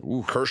 ERA.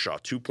 Ooh. Kershaw,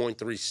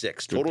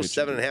 2.36. Total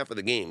 7.5 of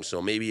the game,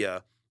 so maybe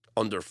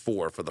under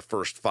 4 for the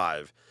first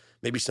 5.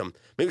 Maybe some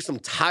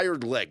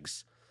tired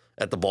legs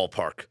at the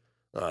ballpark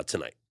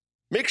tonight.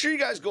 Make sure you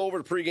guys go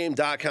over to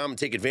pregame.com and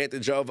take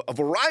advantage of a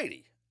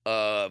variety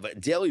of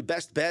daily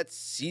best bets,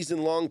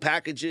 season-long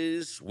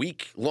packages,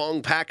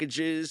 week-long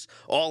packages,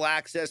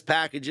 all-access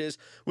packages.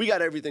 We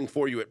got everything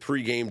for you at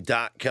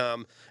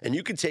pregame.com, and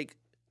you can take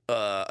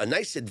a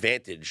nice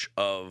advantage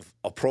of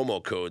a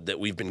promo code that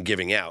we've been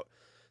giving out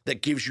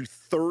that gives you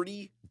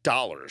 $30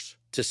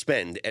 to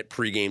spend at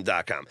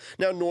pregame.com.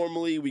 Now,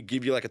 normally we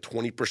give you like a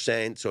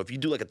 20%. So if you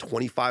do like a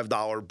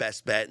 $25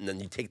 best bet and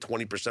then you take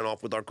 20%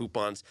 off with our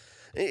coupons,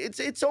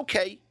 it's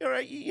okay. All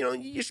right.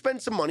 You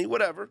spend some money,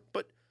 whatever.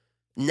 But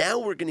now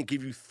we're going to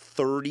give you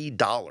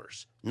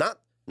 $30,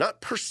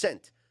 not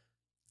percent,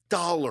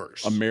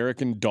 dollars.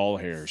 American doll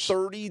hairs.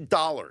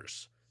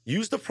 $30.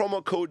 Use the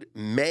promo code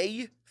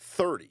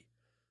May30.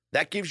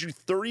 That gives you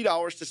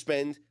 $30 to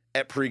spend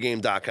at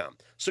pregame.com.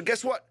 So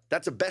guess what?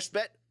 That's a best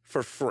bet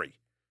for free.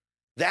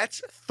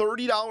 That's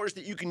 $30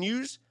 that you can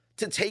use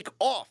to take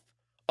off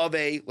of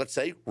a, let's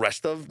say,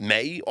 rest of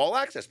May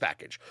all-access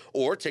package.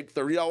 Or take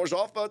 $30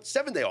 off a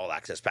 7-day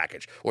all-access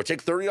package. Or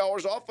take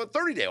 $30 off a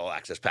 30-day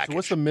all-access package. So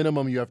what's the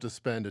minimum you have to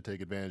spend to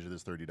take advantage of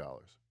this $30?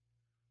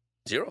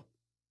 Zero.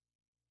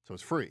 So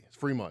it's free. It's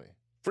free money.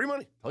 Free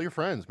money. Tell your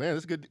friends, man,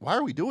 this is good. Why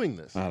are we doing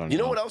this? I don't know. You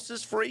know what else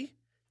is free?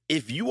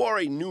 If you are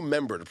a new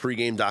member to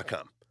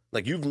pregame.com,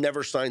 like you've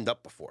never signed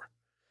up before,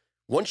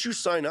 once you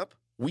sign up,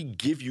 we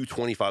give you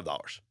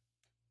 $25.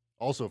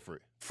 Also free.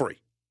 Free.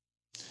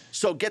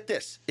 So get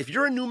this. If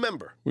you're a new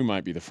member, We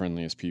might be the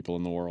friendliest people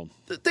in the world.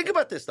 think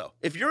about this, though.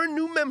 If you're a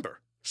new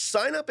member,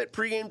 sign up at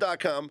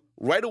pregame.com.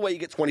 Right away, you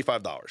get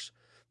 $25.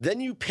 Then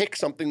you pick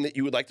something that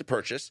you would like to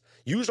purchase.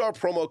 Use our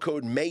promo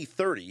code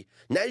May30.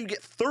 Now you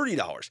get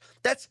 $30.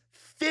 That's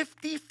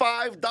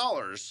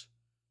 $55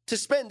 to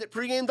spend at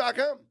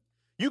pregame.com.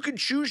 You can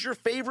choose your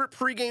favorite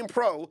pregame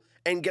pro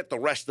and get the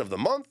rest of the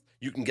month.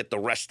 You can get the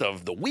rest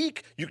of the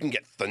week. You can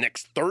get the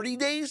next 30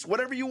 days,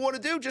 whatever you want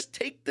to do. Just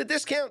take the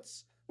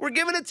discounts. We're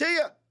giving it to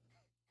you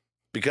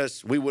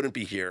because we wouldn't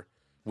be here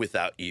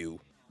without you,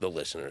 the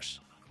listeners.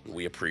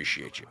 We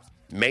appreciate you.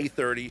 May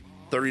 30,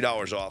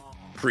 $30 off,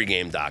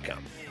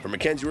 pregame.com. For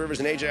Mackenzie Rivers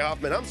and AJ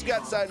Hoffman, I'm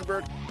Scott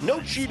Seidenberg.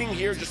 No cheating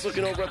here, just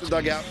looking over at the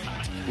dugout.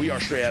 We are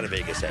straight out of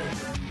Vegas.